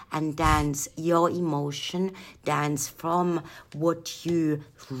dancer and dance your emotion, dance from what you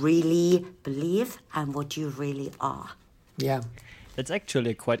really believe and what you really are. Yeah. That's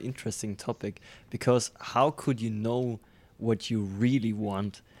actually a quite interesting topic because how could you know what you really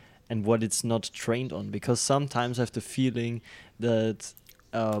want and what it's not trained on? Because sometimes I have the feeling that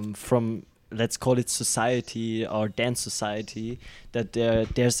from let's call it society or dance society, that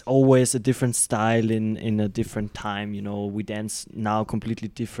there's always a different style in a different time. You know, we dance now completely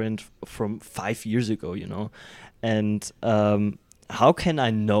different from 5 years ago, you know. And how can I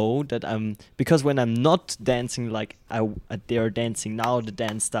know that because when I'm not dancing like they're dancing now, the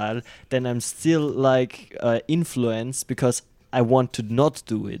dance style, then I'm still like influenced because I want to not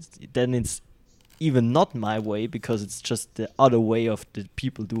do it. Then it's even not my way because it's just the other way of the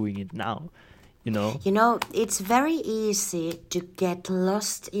people doing it now. You know, it's very easy to get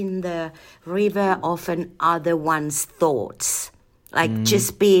lost in the river of an other one's thoughts. Like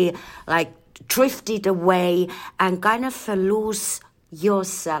just be like drifted away and kind of lose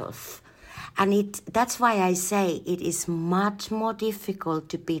yourself. And that's why I say it is much more difficult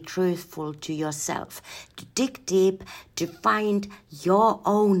to be truthful to yourself, to dig deep, to find your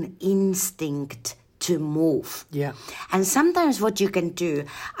own instinct to move. Yeah. And sometimes what you can do,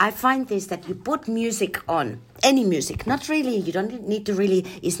 I find this, that you put music on, any music, not really, you don't need to really,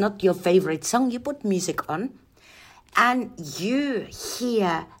 it's not your favorite song, you put music on and you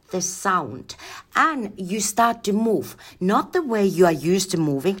hear the sound and you start to move, not the way you are used to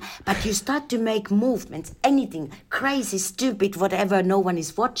moving, but you start to make movements, anything crazy, stupid, whatever, no one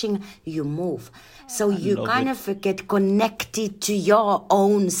is watching, you move. So you kind of get connected to your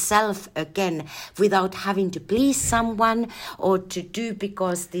own self again without having to please someone or to do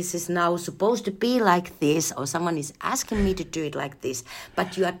because this is now supposed to be like this or someone is asking me to do it like this.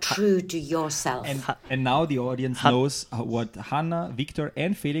 But you are true to yourself. And now the audience knows what Hanna, Victor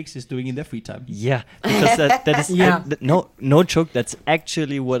and Felix is doing in their free time. Yeah, because that is no joke. That's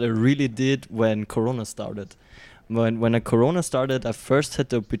actually what I really did when Corona started. When Corona started, I first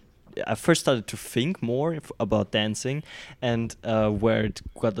started to think more about dancing, and where it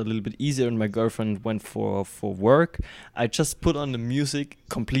got a little bit easier and my girlfriend went for work, I just put on the music,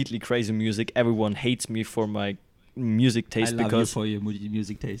 completely crazy music. Everyone hates me for my music taste because for your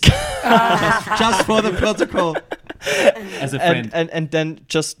music taste. Just for the protocol. As a friend. And then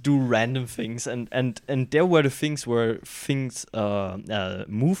just do random things and there were the things where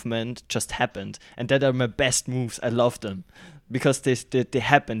movement just happened, and that are my best moves. I love them because they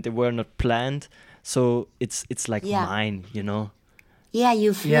happened, they were not planned, so it's like mine, you know. Yeah,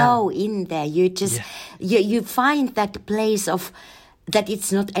 you flow in there. You just you find that place of that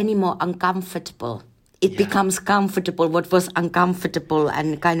it's not anymore uncomfortable. It becomes comfortable, what was uncomfortable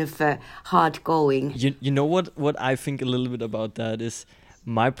and kind of hard going. You know what I think a little bit about that is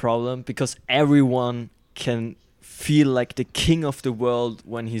my problem, because everyone can feel like the king of the world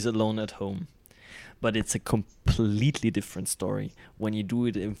when he's alone at home. But it's a completely different story when you do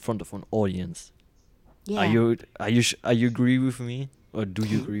it in front of an audience. Yeah. Are you agree with me? Or do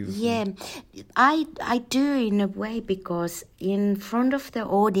you agree with me? Yeah, I do in a way, because in front of the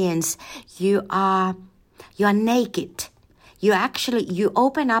audience you are naked. You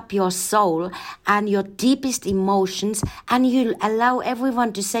open up your soul and your deepest emotions, and you allow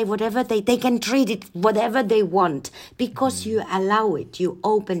everyone to say whatever they can treat it whatever they want, because you allow it, you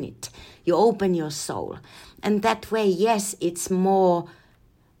open your soul. And that way, yes, it's more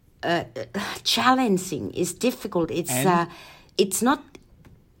challenging, it's difficult, it's not.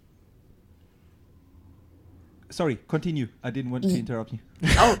 Sorry, continue. I didn't want to interrupt you.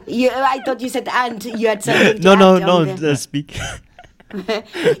 Oh, I thought you said and you had something to No, speak.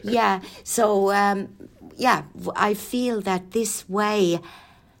 Yeah, so, I feel that this way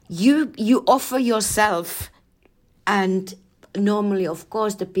you offer yourself, and normally, of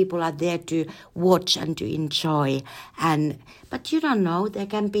course, the people are there to watch and to enjoy. But you don't know, there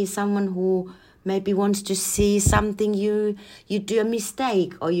can be someone who maybe wants to see something you do a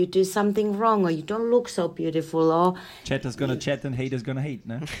mistake, or you do something wrong, or you don't look so beautiful, or chatter's gonna chat and haters gonna hate,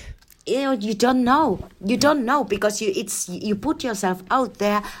 no? You don't know. You don't know, because you put yourself out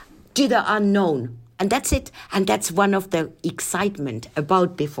there to the unknown. And that's it. And that's one of the excitement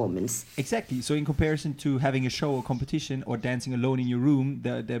about performance. Exactly. So in comparison to having a show or competition or dancing alone in your room,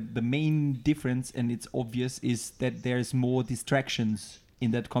 the main difference, and it's obvious, is that there's more distractions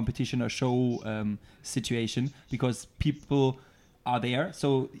in that competition or show situation, because people are there.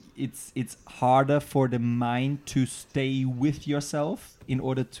 So it's harder for the mind to stay with yourself in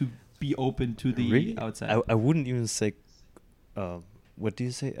order to be open to the outside. I wouldn't even say... what do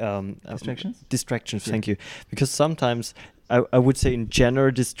you say? Distractions? Distractions, thank you. Because sometimes I would say in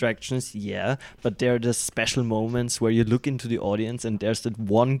general distractions, but there are the special moments where you look into the audience and there's that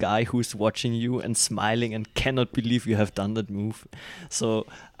one guy who's watching you and smiling and cannot believe you have done that move. So,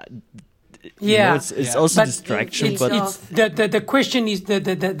 it's also distraction. The question is,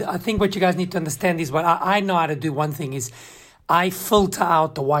 I think what you guys need to understand is, what I know how to do one thing is, I filter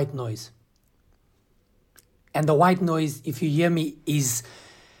out the white noise. And the white noise, if you hear me, is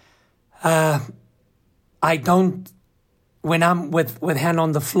I don't, when I'm with Hannah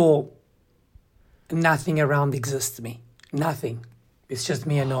on the floor, nothing around exists me. Nothing. It's just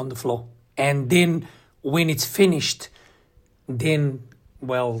me and her on the floor. And then when it's finished, then,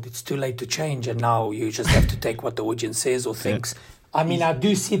 well, it's too late to change. And now you just have to take what the audience says or thinks. I mean, I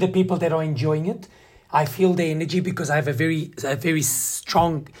do see the people that are enjoying it. I feel the energy because I have a very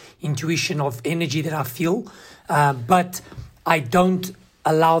strong intuition of energy that I feel. But I don't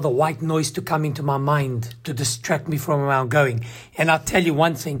allow the white noise to come into my mind to distract me from where I'm going. And I'll tell you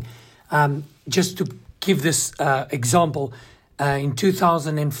one thing, just to give this example, in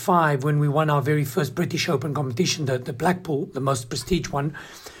 2005, when we won our very first British Open competition, the Blackpool, the most prestige one,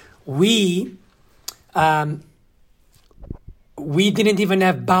 we didn't even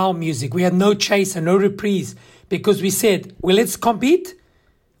have bow music. We had no chaser, no reprise, because we said, well, let's compete.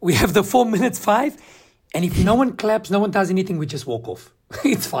 We have the 4 minutes 5. And if no one claps, no one does anything, we just walk off.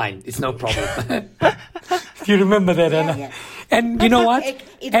 It's fine. It's no problem. You remember that, Anna? Yeah. And you know what?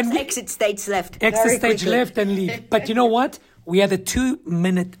 It's exit stage left. Exit stage left and leave. But you know what? We had a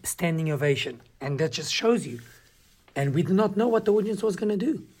 2-minute standing ovation. And that just shows you. And we did not know what the audience was going to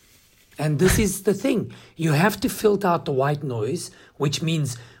do. And this is the thing. You have to filter out the white noise, which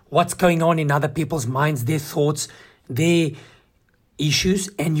means what's going on in other people's minds, their thoughts, their issues,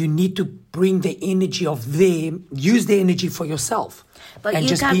 and you need to bring the energy of them, use the energy for yourself. But and you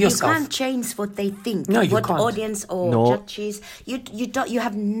just can't, be you yourself. can't change what they think, No, you what can't. audience or judges. You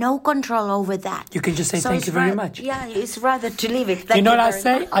have no control over that. You can just say thank it's you very much. Yeah, it's rather to leave it. You know what I very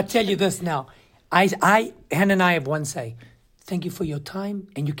say? much. I tell you this now. Hannah and I have one say. Thank you for your time,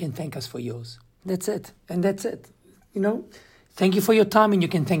 and you can thank us for yours. That's it. And that's it. You know? Thank you for your time, and you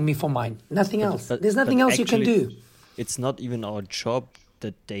can thank me for mine. Nothing else. There's nothing else you can do. It's not even our job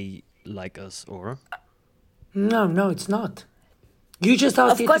that they like us, or? No, it's not. You just out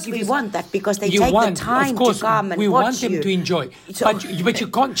Of there course to give we us- want that because they You take want, the time of course, to come and we watch want them you. to enjoy. So- But you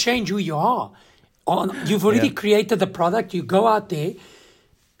can't change who you are. You've already created the product. You go out there.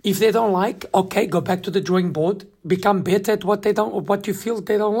 If they don't like, okay, go back to the drawing board. Become better at what you feel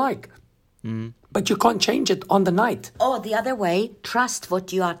they don't like. But you can't change it on the night. Or the other way, trust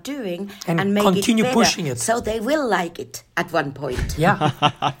what you are doing And and make continue it better, pushing it. so they will like it at one point. Yeah.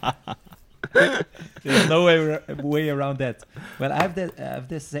 There's no way around that. Well, I have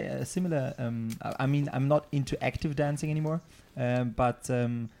this similar. I mean, I'm not into active dancing anymore, but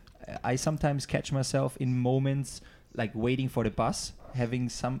I sometimes catch myself in moments like waiting for the bus, having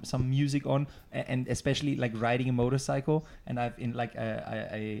some music on, and especially like riding a motorcycle, and I've in like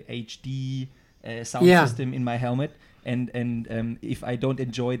a HD sound system in my helmet, and if I don't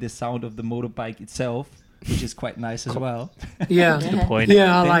enjoy the sound of the motorbike itself, which is quite nice as well. Yeah. To the point.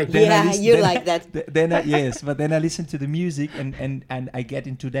 Yeah, I like that. Yeah, you like that. Yes, but then I listen to the music and I get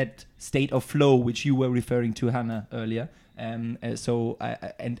into that state of flow which you were referring to, Hannah, earlier. So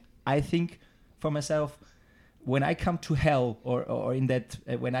I think for myself, when I come to hell or in that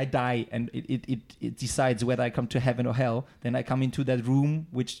when I die and it decides whether I come to heaven or hell, then I come into that room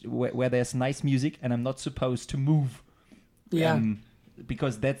where there's nice music and I'm not supposed to move. Yeah.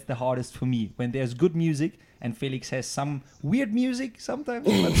 Because that's the hardest for me. When there's good music, and Felix has some weird music sometimes,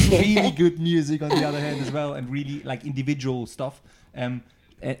 but really good music on the other hand as well, and really like individual stuff. I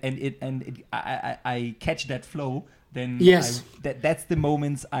catch that flow. Then Yes. that's the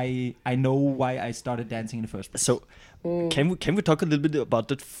moments I know why I started dancing in the first place. So, can we talk a little bit about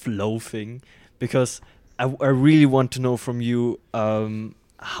that flow thing? Because I really want to know from you,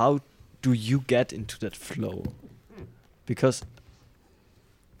 how do you get into that flow? Because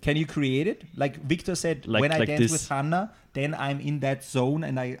can you create it? Like Victor said, when I dance with Hannah, then I'm in that zone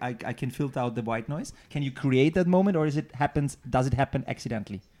and I can filter out the white noise. Can you create that moment, or does it happen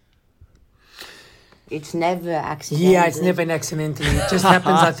accidentally? It's never accidental. Yeah, it's never an accidentally. It just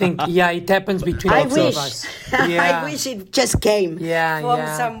happens, I think. Yeah, it happens between I both wish. of us. Yeah. I wish it just came from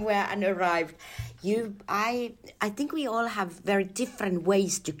Yeah. somewhere and arrived. I think we all have very different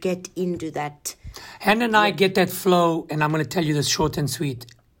ways to get into that. Hannah and I get that flow, and I'm going to tell you this short and sweet.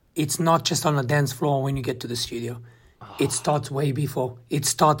 It's not just on a dance floor when you get to the studio. It starts way before. It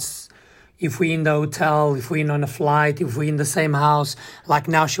starts if we're in the hotel, if we're on a flight, if we're in the same house, like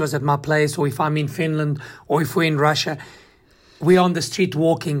now she was at my place, or if I'm in Finland, or if we're in Russia. We're on the street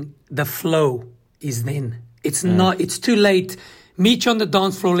walking. The flow is then. It's not. It's too late. Meet you on the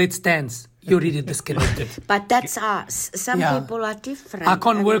dance floor. Let's dance. You're really disconnected. But that's us. Some people are different. I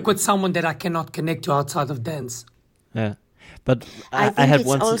can't work with someone that I cannot connect to outside of dance. Yeah, but I think I had it's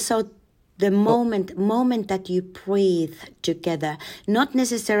one. also the moment that you breathe together. Not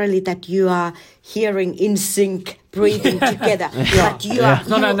necessarily that you are hearing in sync breathing together. But you are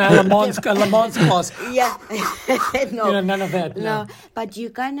No, Le Mans class. yeah, no, None of that. no. But you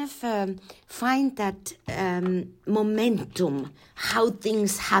kind of find that momentum, how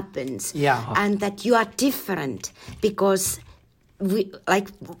things happens, and that you are different because.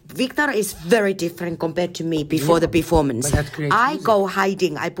 Victor is very different compared to me before the performance. I go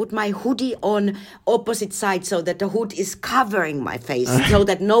hiding. I put my hoodie on opposite side so that the hood is covering my face so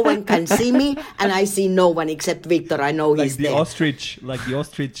that no one can see me, and I see no one except Victor. I know he's there. Like the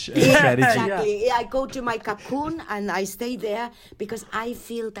ostrich strategy. Exactly. I go to my cocoon and I stay there because I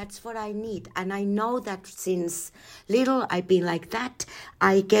feel that's what I need. And I know that since little I've been like that.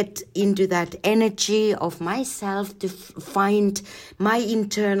 I get into that energy of myself to find my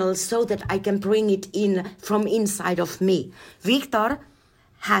internal so that I can bring it in from inside of me. Victor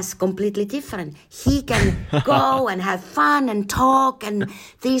has completely different. He can go and have fun and talk and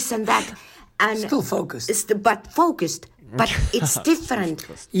this and that. And still focused. But focused. But it's different.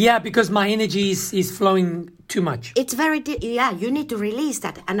 Yeah, because my energy is flowing too much. It's very, you need to release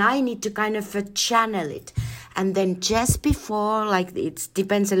that. And I need to kind of channel it. And then just before, like it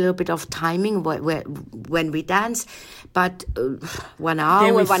depends a little bit of timing when we dance, but 1 hour,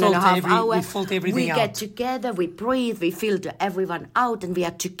 1.5 hours, we get together, we breathe, we filter everyone out, and we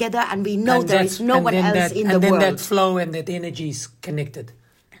are together, and we know there is no one else in the world. And then that flow and that energy is connected,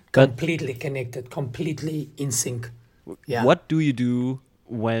 completely connected, completely in sync. Yeah. What do you do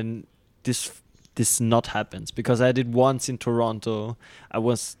when this not happens? Because I did once in Toronto. I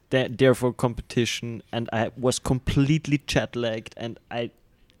was there for competition and I was completely jet lagged, and I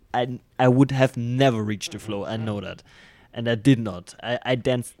would have never reached the flow. I know that, and I did not. I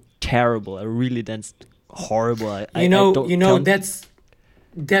danced terrible. I really danced horrible.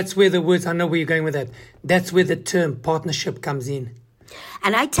 That's where the words. I know where you're going with that. That's where the term partnership comes in.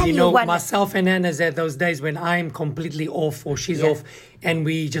 And I tell you what, myself and Anna's at those days when I'm completely off or she's off, and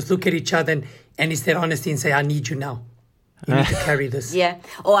we just look at each other and it's that honesty and say, I need you now. You need to carry this. Yeah.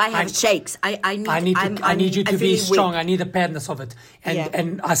 Or I have shakes. I need you to be strong. I need the padness of it.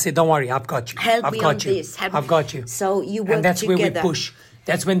 And I said, don't worry, I've got you. I've got you. So you work and that's together. Where we push.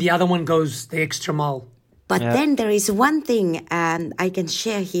 That's when the other one goes the extra mile. But then there is one thing I can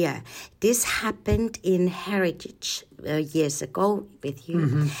share here. This happened in Heritage years ago with you.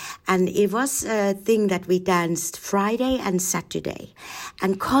 Mm-hmm. And it was a thing that we danced Friday and Saturday.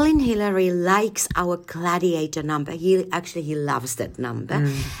 And Colin Hillary likes our Gladiator number. He loves that number.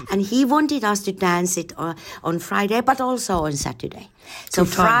 Mm. And he wanted us to dance it on Friday, but also on Saturday. So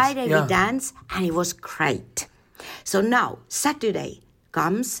Friday we danced, and it was great. So now, Saturday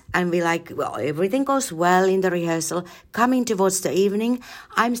comes, and we everything goes well in the rehearsal. Coming towards the evening,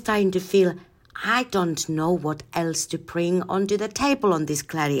 I'm starting to feel I don't know what else to bring onto the table on this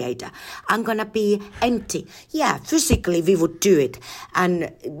Gladiator. I'm gonna be empty. Yeah, physically we would do it,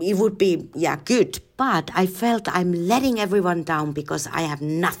 and it would be good. But I felt I'm letting everyone down because I have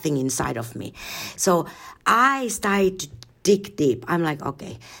nothing inside of me. So I started to dig deep. I'm like,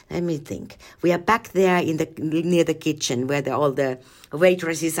 okay, let me think. We are back there near the kitchen where all the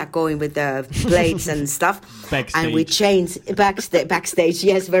waitresses are going with the plates and stuff. Backstage. And we change backstage.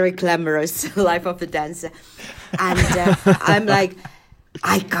 Yes, very glamorous life of the dancer. And I'm like,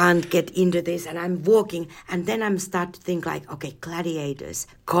 I can't get into this, and I'm walking, and then I'm start to think like, okay, gladiators,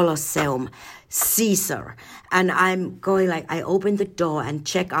 Colosseum, Caesar, and I'm going I open the door and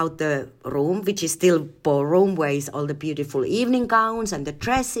check out the room, which is still ballroom, where is all the beautiful evening gowns and the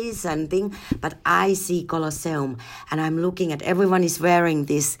dresses and thing, but I see Colosseum, and I'm looking at everyone is wearing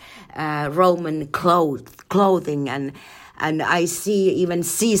this Roman clothing, and I see even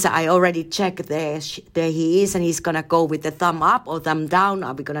Caesar, I already checked there he is, and he's going to go with the thumb up or thumb down.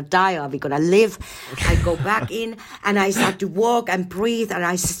 Are we going to die? Are we going to live? I go back in, and I start to walk and breathe, and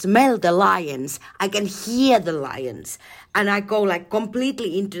I smell the lions. I can hear the lions. And I go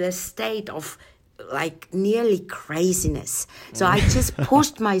completely into the state of nearly craziness. So I just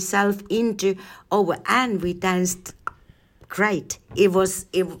pushed myself and we danced great.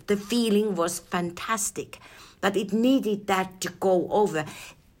 The feeling was fantastic. But it needed that to go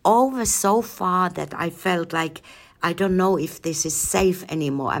over so far that I felt like, I don't know if this is safe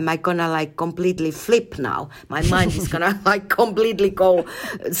anymore. Am I gonna completely flip now? My mind is gonna completely go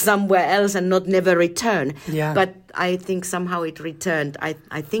somewhere else and never return. Yeah. But I think somehow it returned. I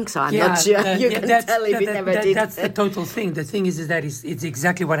think so. I'm not sure. You can tell if it never did. That's the total thing. The thing is that it's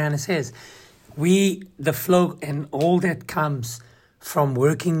exactly what Hanna says. The flow and all that comes from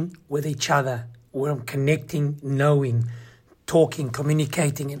working with each other. We're connecting, knowing, talking,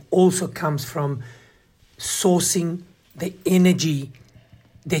 communicating, and also comes from sourcing the energy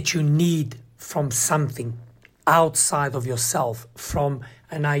that you need from something. outside of yourself, from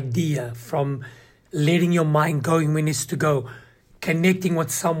an idea, from letting your mind going when it's to go, connecting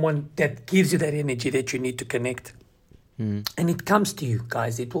with someone that gives you that energy that you need to connect. And it comes to you,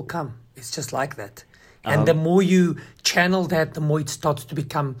 guys. It will come. It's just like that. And the more you channel that, the more it starts to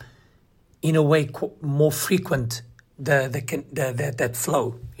become, in a way, more frequent, that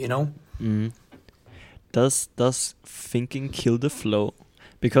flow, you know? Does thinking kill the flow?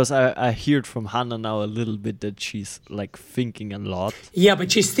 Because I heard from Hannah now a little bit that she's like thinking a lot. Yeah,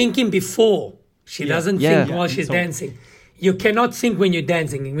 but she's thinking before. She doesn't think while she's dancing. You cannot think when you're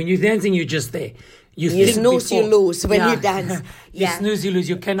dancing. When you're dancing, you're just there. You think snooze, before. you lose when you dance. You snooze, you lose.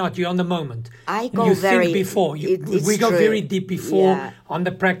 You cannot. You're on the moment. I go you very... think before. We go very deep before, on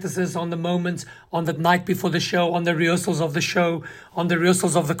the practices, on the moments, on the night before the show, on the rehearsals of the show, on the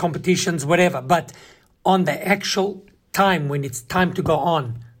rehearsals of the competitions, whatever. But on the actual time, when it's time to go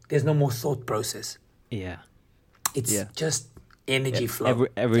on, there's no more thought process. Yeah. It's just energy flow.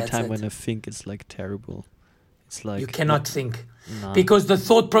 Every time when I think, it's like terrible. It's like... You cannot think. No. Because the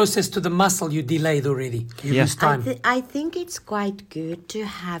thought process to the muscle, you delayed already. You lose time. I think it's quite good to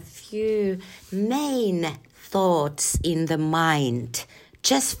have few main thoughts in the mind.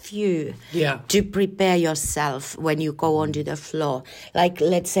 Just few. Yeah. To prepare yourself when you go onto the floor. Like,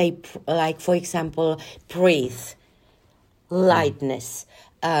 let's say, like, for example, breathe. Lightness.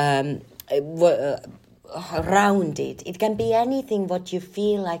 Rounded. It can be anything what you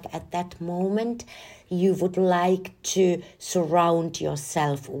feel like at that moment you would like to surround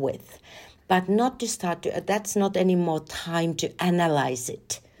yourself with, but not to start to, that's not any more time to analyze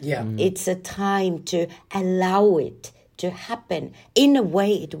it. It's a time to allow it to happen. In a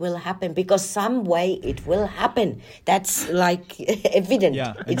way it will happen, because some way it will happen. That's like evident.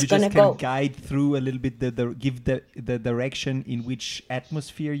 It's gonna go. You just can guide through a little bit, give the direction in which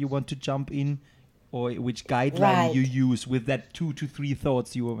atmosphere you want to jump in, or which guideline you use with that 2 to 3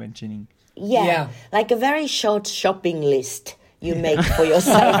 thoughts you were mentioning. Like a very short shopping list you make for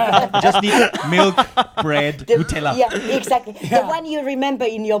yourself. Just need milk, bread, Nutella. Yeah, exactly. The one you remember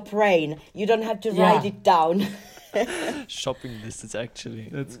in your brain. You don't have to write it down. Shopping list is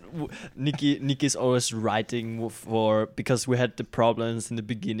actually... Nikki's always writing because we had the problems in the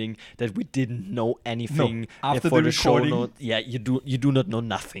beginning that we didn't know anything after for the show recording. note. Yeah, you do not know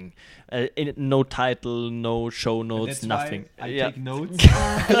nothing. No title, no show notes, That's nothing. why I take notes.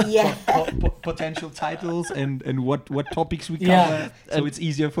 Potential titles and what topics we cover. So it's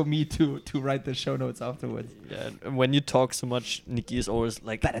easier for me to write the show notes afterwards. Yeah, and when you talk so much, Nikki is always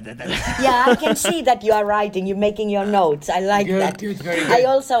like... Yeah, I can see that you are writing. You're making your notes. I like that. Good, very good. I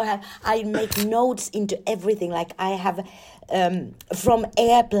also I make notes into everything. Like I have from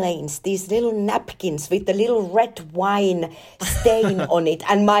airplanes, these little napkins with the little red wine stain on it,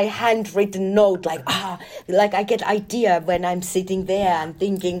 and my handwritten note, like I get idea when I'm sitting there and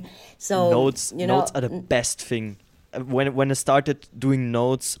thinking. So notes are the best thing. When I started doing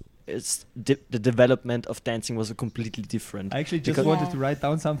notes, the development of dancing was completely different. I actually just wanted to write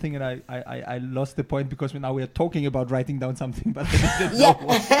down something, and I lost the point because now we are talking about writing down something, but I didn't know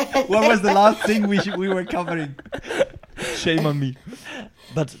what was the last thing we were covering. Shame on me.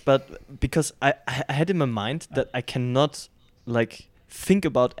 But because I had in my mind that I cannot like think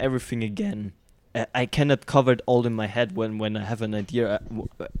about everything again. I cannot cover it all in my head when I have an idea.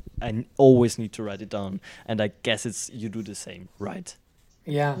 I always need to write it down, and I guess you do the same, right?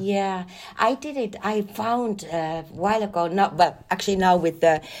 Yeah, I did it. I found a while ago, now with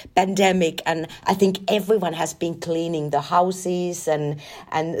the pandemic, and I think everyone has been cleaning the houses and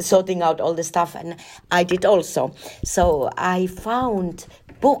sorting out all the stuff, and I did also. So I found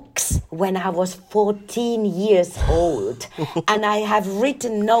books when I was 14 years old, and I have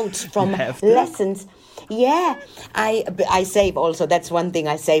written notes from lessons. Yeah, I save also. That's one thing.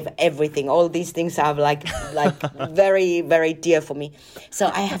 I save everything. All these things are like very, very dear for me. So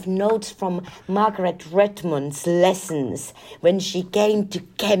I have notes from Margaret Redmond's lessons when she came to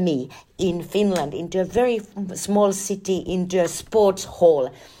Kemi in Finland, into a very small city, into a sports hall.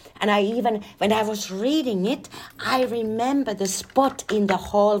 And when I was reading it, I remember the spot in the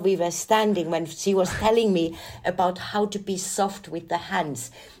hall we were standing when she was telling me about how to be soft with the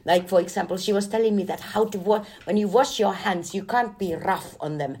hands. Like, for example, she was telling me that when you wash your hands, you can't be rough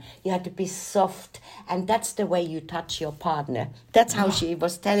on them. You have to be soft. And that's the way you touch your partner. That's how she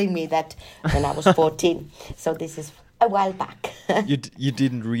was telling me that when I was 14. So this is a while back. You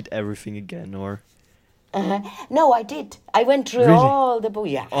didn't read everything again, or... No, I did. I went through all the books.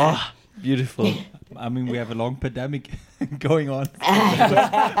 Yeah. Oh, beautiful. I mean, we have a long pandemic going on.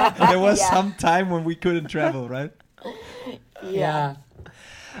 There was some time when we couldn't travel, right? Yeah.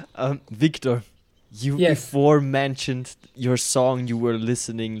 Victor, You Yes. before mentioned your song you were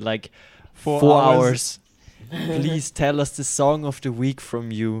listening like 4 hours. Please tell us the song of the week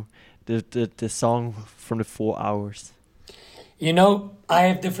from you. The song from the 4 hours. You know, I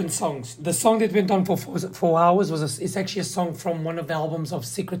have different songs. The song that went on for 4 hours it's actually a song from one of the albums of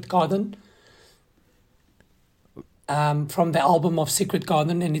Secret Garden. From the album of Secret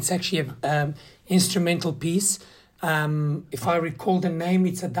Garden, and it's actually an instrumental piece. If I recall the name,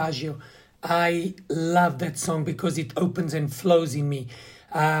 it's Adagio. I love that song because it opens and flows in me.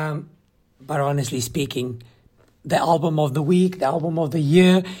 But honestly speaking, the album of the week, the album of the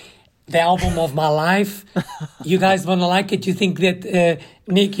year, the album of my life. You guys want to like it? You think that,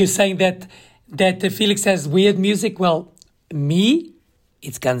 Nick, you're saying that Felix has weird music? Well, me,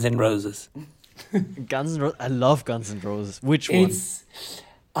 it's Guns N' Roses. Guns N' Roses. I love Guns N' Roses. Which one?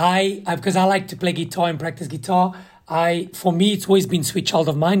 Because I like to play guitar and practice guitar. For me, it's always been Sweet Child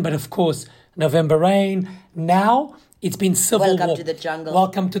of Mine, but of course, November Rain. Now, it's been Civil War. Welcome to the Jungle.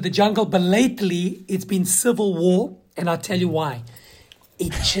 Welcome to the Jungle. But lately, it's been Civil War, and I'll tell you why.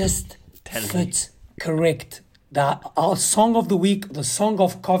 It just fits correct. Our song of the week, the song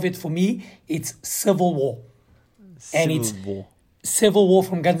of COVID for me, it's Civil War. Civil War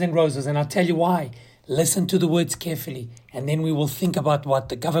from Guns N' Roses, and I'll tell you why. Listen to the words carefully, and then we will think about what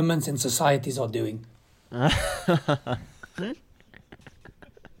the governments and societies are doing.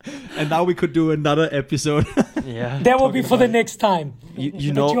 And now we could do another episode. Yeah. That will be for the next time. You But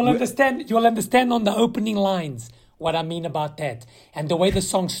know, you'll understand on the opening lines what I mean about that. And the way the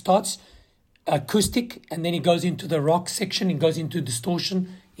song starts, acoustic, and then it goes into the rock section, it goes into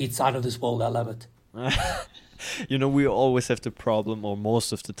distortion. It's out of this world. I love it. you know, we always have the problem, or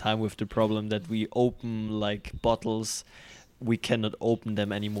most of the time with the problem, that we open like bottles. We cannot open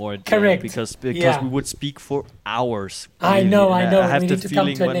them anymore. Correct. Because Yeah. we would speak for hours. I know. I have We the need to come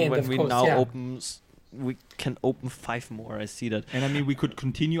feeling to an when, end, when of we course, now yeah. we can open 5 more. I see that. And I mean, we could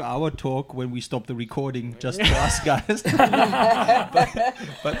continue our talk when we stop the recording, just for us guys.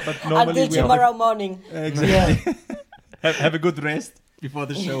 but normally Until tomorrow morning. Exactly. Have a good rest before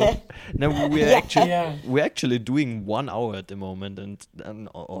the show. No, we're actually Yeah. we're actually doing 1 hour at the moment, and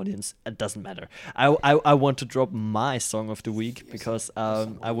audience, it doesn't matter. I want to drop my song of the week because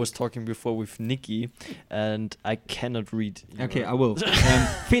I was talking before with Nikki, and I cannot read. Okay, I will.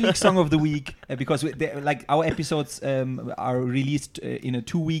 Felix song of the week, because like our episodes are released in a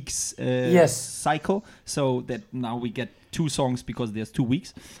 2 weeks Yes. cycle, so that now we get 2 songs because there's 2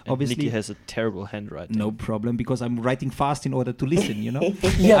 weeks. And Obviously, Nikki has a terrible handwriting. no problem, because I'm writing fast in order to listen. You know,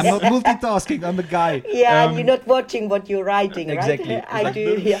 Yes. I'm not multitasking. I'm a guy. Yeah, and you're not watching what you're writing, exactly. right? I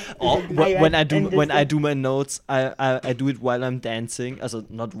do. Yeah. Or when I do understand. my notes, I do it while I'm dancing. Also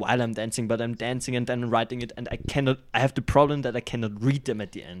not while I'm dancing, but I'm dancing and then writing it, and I have the problem that I cannot read them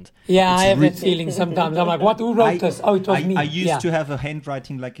at the end. Yeah, It's I have re- that feeling sometimes. I'm like, who wrote this? Oh, it was me. I used Yeah. to have a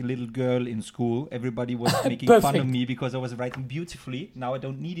handwriting like a little girl in school. Everybody was making fun of Perfect. me because I was writing beautifully. Now I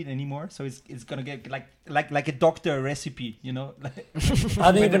don't need it anymore, so it's gonna get like a doctor recipe, you know.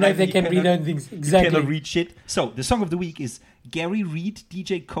 I don't even know if they can read own things. You Exactly. cannot read shit. So the song of the week is Gary Reed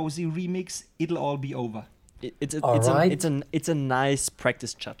DJ Cozy remix. It'll all be over. Alright. It's a nice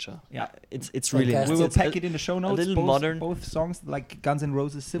practice cha-cha. Yeah. It's really nice. Fantastic. We will It's pack it in the show notes. little both, modern. Both songs like Guns N'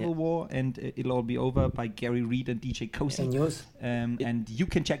 Roses Civil Yeah. War and It'll All Be Over by Gary Reed and DJ Cozy. And yours? And you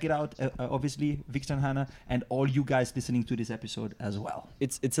can check it out, obviously, Victor and Hannah, and all you guys listening to this episode as well.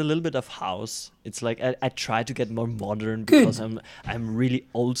 It's a little bit of house. It's like I try to get more modern Good. because I'm really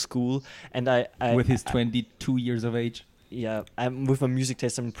old school, and I With his 22 years of age. yeah, I'm with my music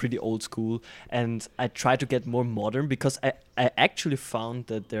taste. I'm pretty old school, and I try to get more modern because I actually found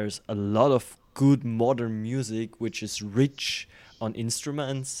that there's a lot of good modern music which is rich on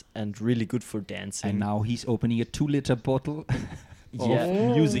instruments and really good for dancing. And now he's opening a 2-liter bottle of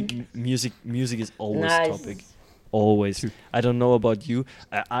Yeah. music. Music is always Nice. topic, always. I don't know about you.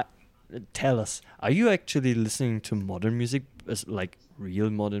 I tell us, are you actually listening to modern music, as like real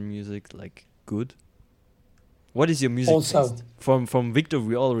modern music, like good? What is your music Also. taste? From Victor,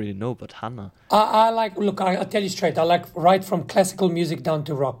 we already know, but Hannah. I like, look, I'll tell you straight. I like right from classical music down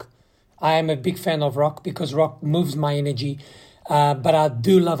to rock. I am a big fan of rock because rock moves my energy. But I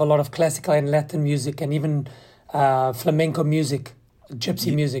do love a lot of classical and Latin music and even flamenco music,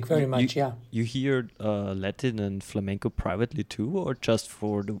 gypsy music very much, yeah. You hear Latin and flamenco privately too, or just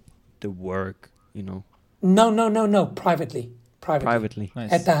for the work, you know? No, privately. Privately.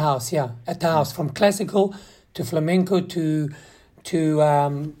 Nice. At the house, yeah. At the house. From classical to flamenco to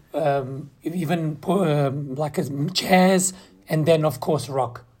even like a jazz, and then, of course,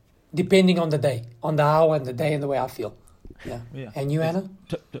 rock. Depending on the day, on the hour and the day and the way I feel. Yeah. Yeah. And you, Anna?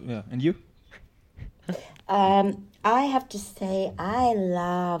 Yeah. And you? I have to say, I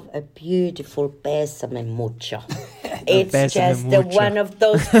love a beautiful Bésame Mucho. It's Bésame just Mucho. one of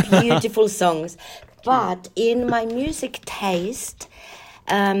those beautiful songs. But in my music taste,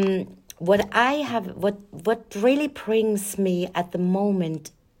 what really brings me at the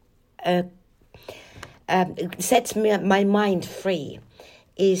moment, sets my mind free,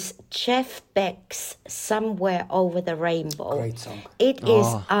 is Jeff Beck's "Somewhere Over the Rainbow." Great song. It is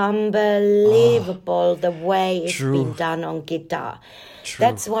unbelievable the way it's True. been done on guitar. True.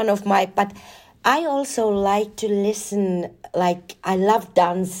 That's one of my. But I also like to listen. Like I love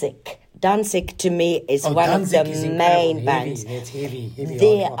Danzig. Danzig to me is one Danzig of is the incredible. main bands. It's heavy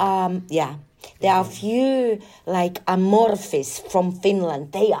They hard rock. There are few like Amorphis from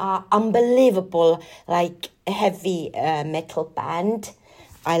Finland. They are unbelievable, like heavy metal band.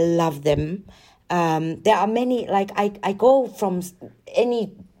 I love them. There are many, like I go from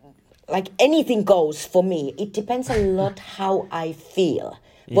anything goes for me. It depends a lot how I feel.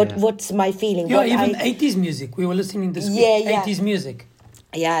 What's my feeling? Yeah, What even I- 80s music. We were listening this week. Yeah. 80s music.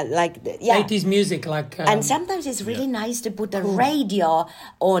 Yeah, 80s music, like... and sometimes it's really nice to put the radio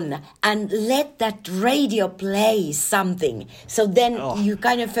on and let that radio play something. So then you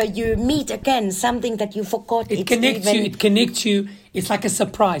kind of you meet again something that you forgot. It connects you. It's like a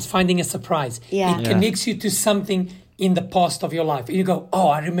surprise, finding a surprise. Yeah. It connects you to something in the past of your life. You go, oh,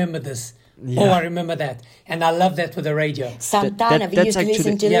 I remember this. Yeah. Oh, I remember that. And I love that with the radio. Santana, we that's used to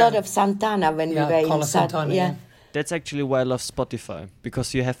listen to actually- a lot of Santana when we were Carlos in Santana, yeah. That's actually why I love Spotify,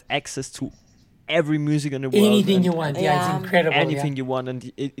 because you have access to every music in the world. Anything and you want. Yeah, Yeah. it's incredible. anything you want,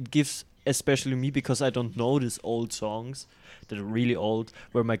 and it gives, especially me, because I don't know these old songs that are really old,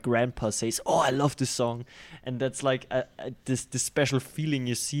 where my grandpa says, "Oh, I love this song," and that's like this special feeling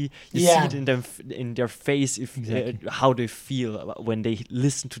you see it in them in their face, if how they feel when they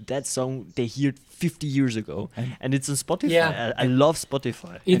listen to that song they heard 50 years ago, and it's on Spotify. Yeah. I love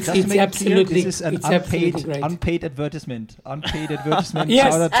Spotify. It's Just to make it clear, absolutely, this is an it's absolutely great. unpaid advertisement. Unpaid advertisement.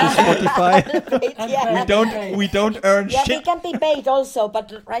 Yes. Shout out to Spotify. Yeah. we don't earn Yeah, we shit. can be paid also,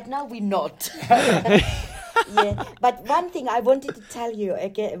 but right now we're not. Yeah, but one thing I wanted to tell you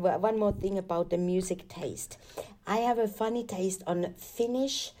again, one more thing about the music taste. I have a funny taste on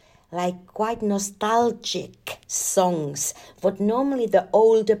Finnish, like quite nostalgic songs, what normally the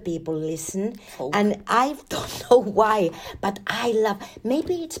older people listen. And I don't know why, but I love,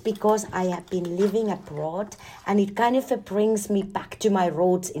 maybe it's because I have been living abroad and it kind of brings me back to my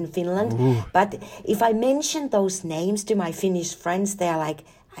roots in Finland. But if I mention those names to my Finnish friends, they're like,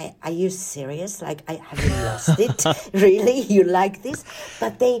 are you serious? Like, have you lost it? Really? You like this?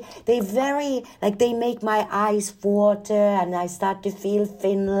 But they very, like, they make my eyes water and I start to feel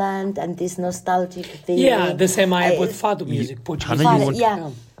Finland and this nostalgic feeling. Yeah, the same I have with fado music, Portuguese Hannah,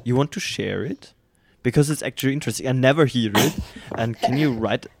 music. you want to share it? Because it's actually interesting. I never hear it. And can you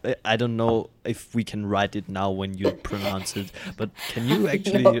write? I don't know if we can write it now when you pronounce it, but can you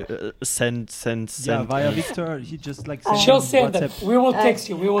actually send? Yeah, via Victor, he just like sent She'll on send them. WhatsApp. We will text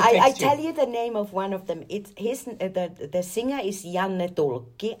you. We will text I you. tell you the name of one of them. It's the singer is Janne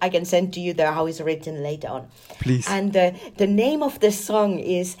Tulkki. I can send to you how it's written later on. Please. And the name of the song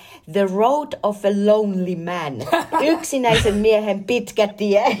is "The Road of a Lonely Man." Yksinäisen miehen pitkä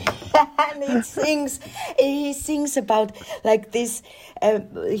tie. And he sings about like this.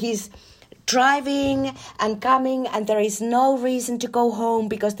 He's driving and coming, and there is no reason to go home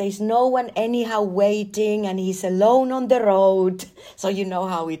because there is no one anyhow waiting, and he's alone on the road. So you know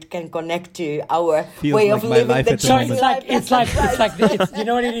how it can connect to our Feels way like of my living life the at the So moment. it's you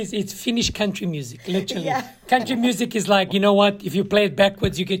know what it is? It's Finnish country music, literally. Yeah. Country music is like, you know what? If you play it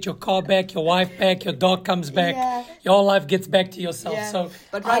backwards, you get your car back, your wife back, your dog comes back, Yeah. your whole life gets back to yourself. Yeah. So,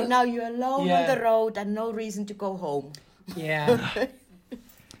 But right now you're alone Yeah. on the road and no reason to go home. yeah,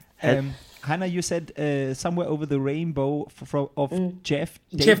 Hannah, you said somewhere over the rainbow of Jeff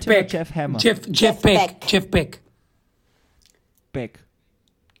Jeff Dayton or Beck, Jeff Hammer. Jeff Beck, Jeff Beck, Beck.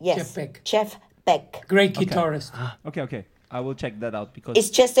 Yes, Jeff Beck. Jeff Beck. great guitarist. Okay. I will check that out because It's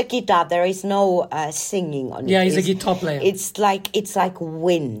just a guitar. There is no singing on it. Yeah, he's a It's- guitar player. It's like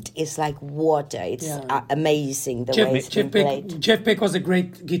wind. It's like water. It's amazing the way it's been played. Jeff Beck was a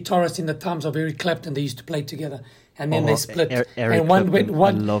great guitarist in the times of Eric Clapton. They used to play together, and then they split. Eric and one Clapton,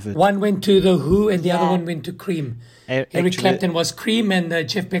 went I love it. One went to the Who, and the other Yeah. one went to Cream. Eric Actually- Clapton was Cream, and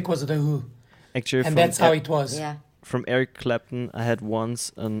Jeff Beck was the Who, Actually, and that's how it was. Yeah. From Eric Clapton, I had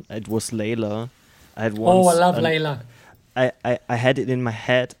once, and it was Layla. I had Oh, once. I love and Layla. I had it in my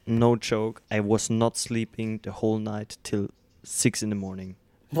head, no joke. I was not sleeping the whole night till 6 in the morning.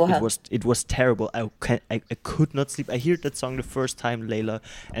 Wow. It was terrible. I could not sleep. I heard that song the first time, Layla,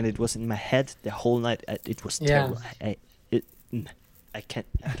 and it was in my head the whole night. It was terrible. I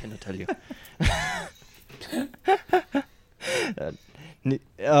cannot tell you. We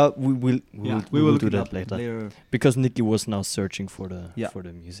will do that later because Nikki was now searching for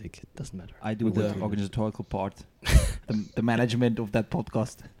the music. It doesn't matter. I do the organizatorial part, the management of that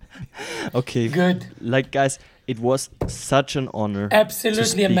podcast. Okay, good. Like guys, it was such an honor.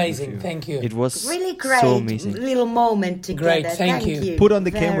 Absolutely amazing. Thank you. It was really great. So amazing. Little moment together. Great. Thank you. Put on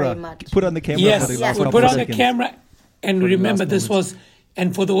the camera. Put on the camera. Yes. For the last We couple put of on the seconds. camera, and For the remember last this moments. was,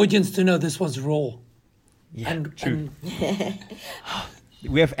 and for the audience to know, this was raw. Yeah, true.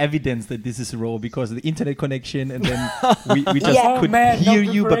 We have evidence that this is raw because of the internet connection, and then we just Yeah. could Man, no hear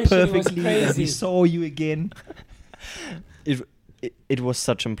you but preparation, it was perfectly, and we crazy. saw you again. It was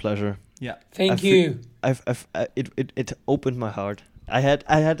such a pleasure. Yeah. Thank you. It opened my heart. I had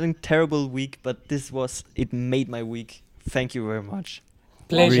a terrible week, but it made my week. Thank you very much.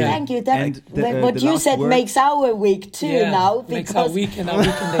 Pleasure. Thank you. And What the you last said word- makes our week too now. Makes our Because week and our week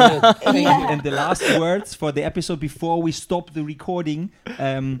in the head. Thank Yeah. you. And the last words for the episode before we stop the recording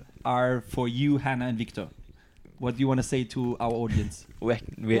are for you, Hannah and Victor. What do you want to say to our audience?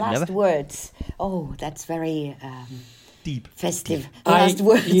 We last never. words. Oh, that's very Deep. festive. Last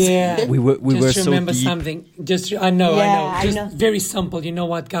words. Yeah. We were Just so remember deep. something. I know. Yeah, I Just know. very simple. You know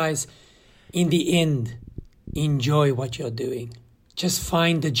what, guys? In the end, enjoy what you're doing. Just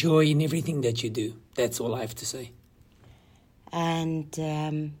find the joy in everything that you do. That's all I have to say.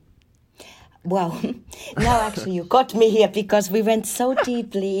 And well, now actually you got me here because we went so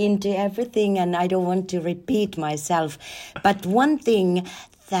deeply into everything, and I don't want to repeat myself. But one thing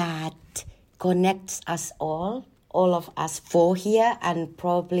that connects us all of us four here, and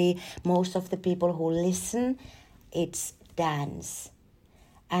probably most of the people who listen, it's dance.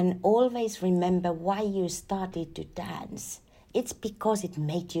 And always remember why you started to dance. It's because it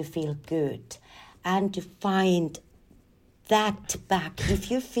made you feel good. And to find that back, if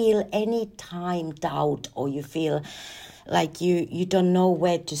you feel any time doubt, or you feel like you don't know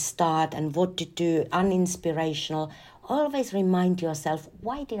where to start and what to do, uninspirational, always remind yourself,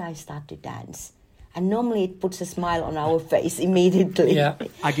 why did I start to dance? And normally it puts a smile on our face immediately. Yeah.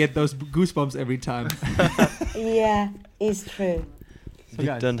 I get those goosebumps every time. Yeah, it's true.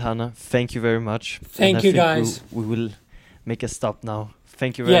 Victor and Hannah, thank you very much. Thank And I you, think guys. We will make a stop now.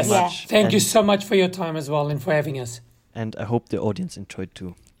 Thank you very Yes. much. Thank you And- so much for your time as well and for having us. And I hope the audience enjoyed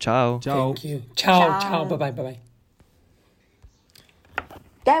too. Ciao. Ciao. Thank you. Ciao. Ciao. Ciao. Bye-bye. Bye-bye.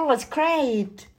 That was great.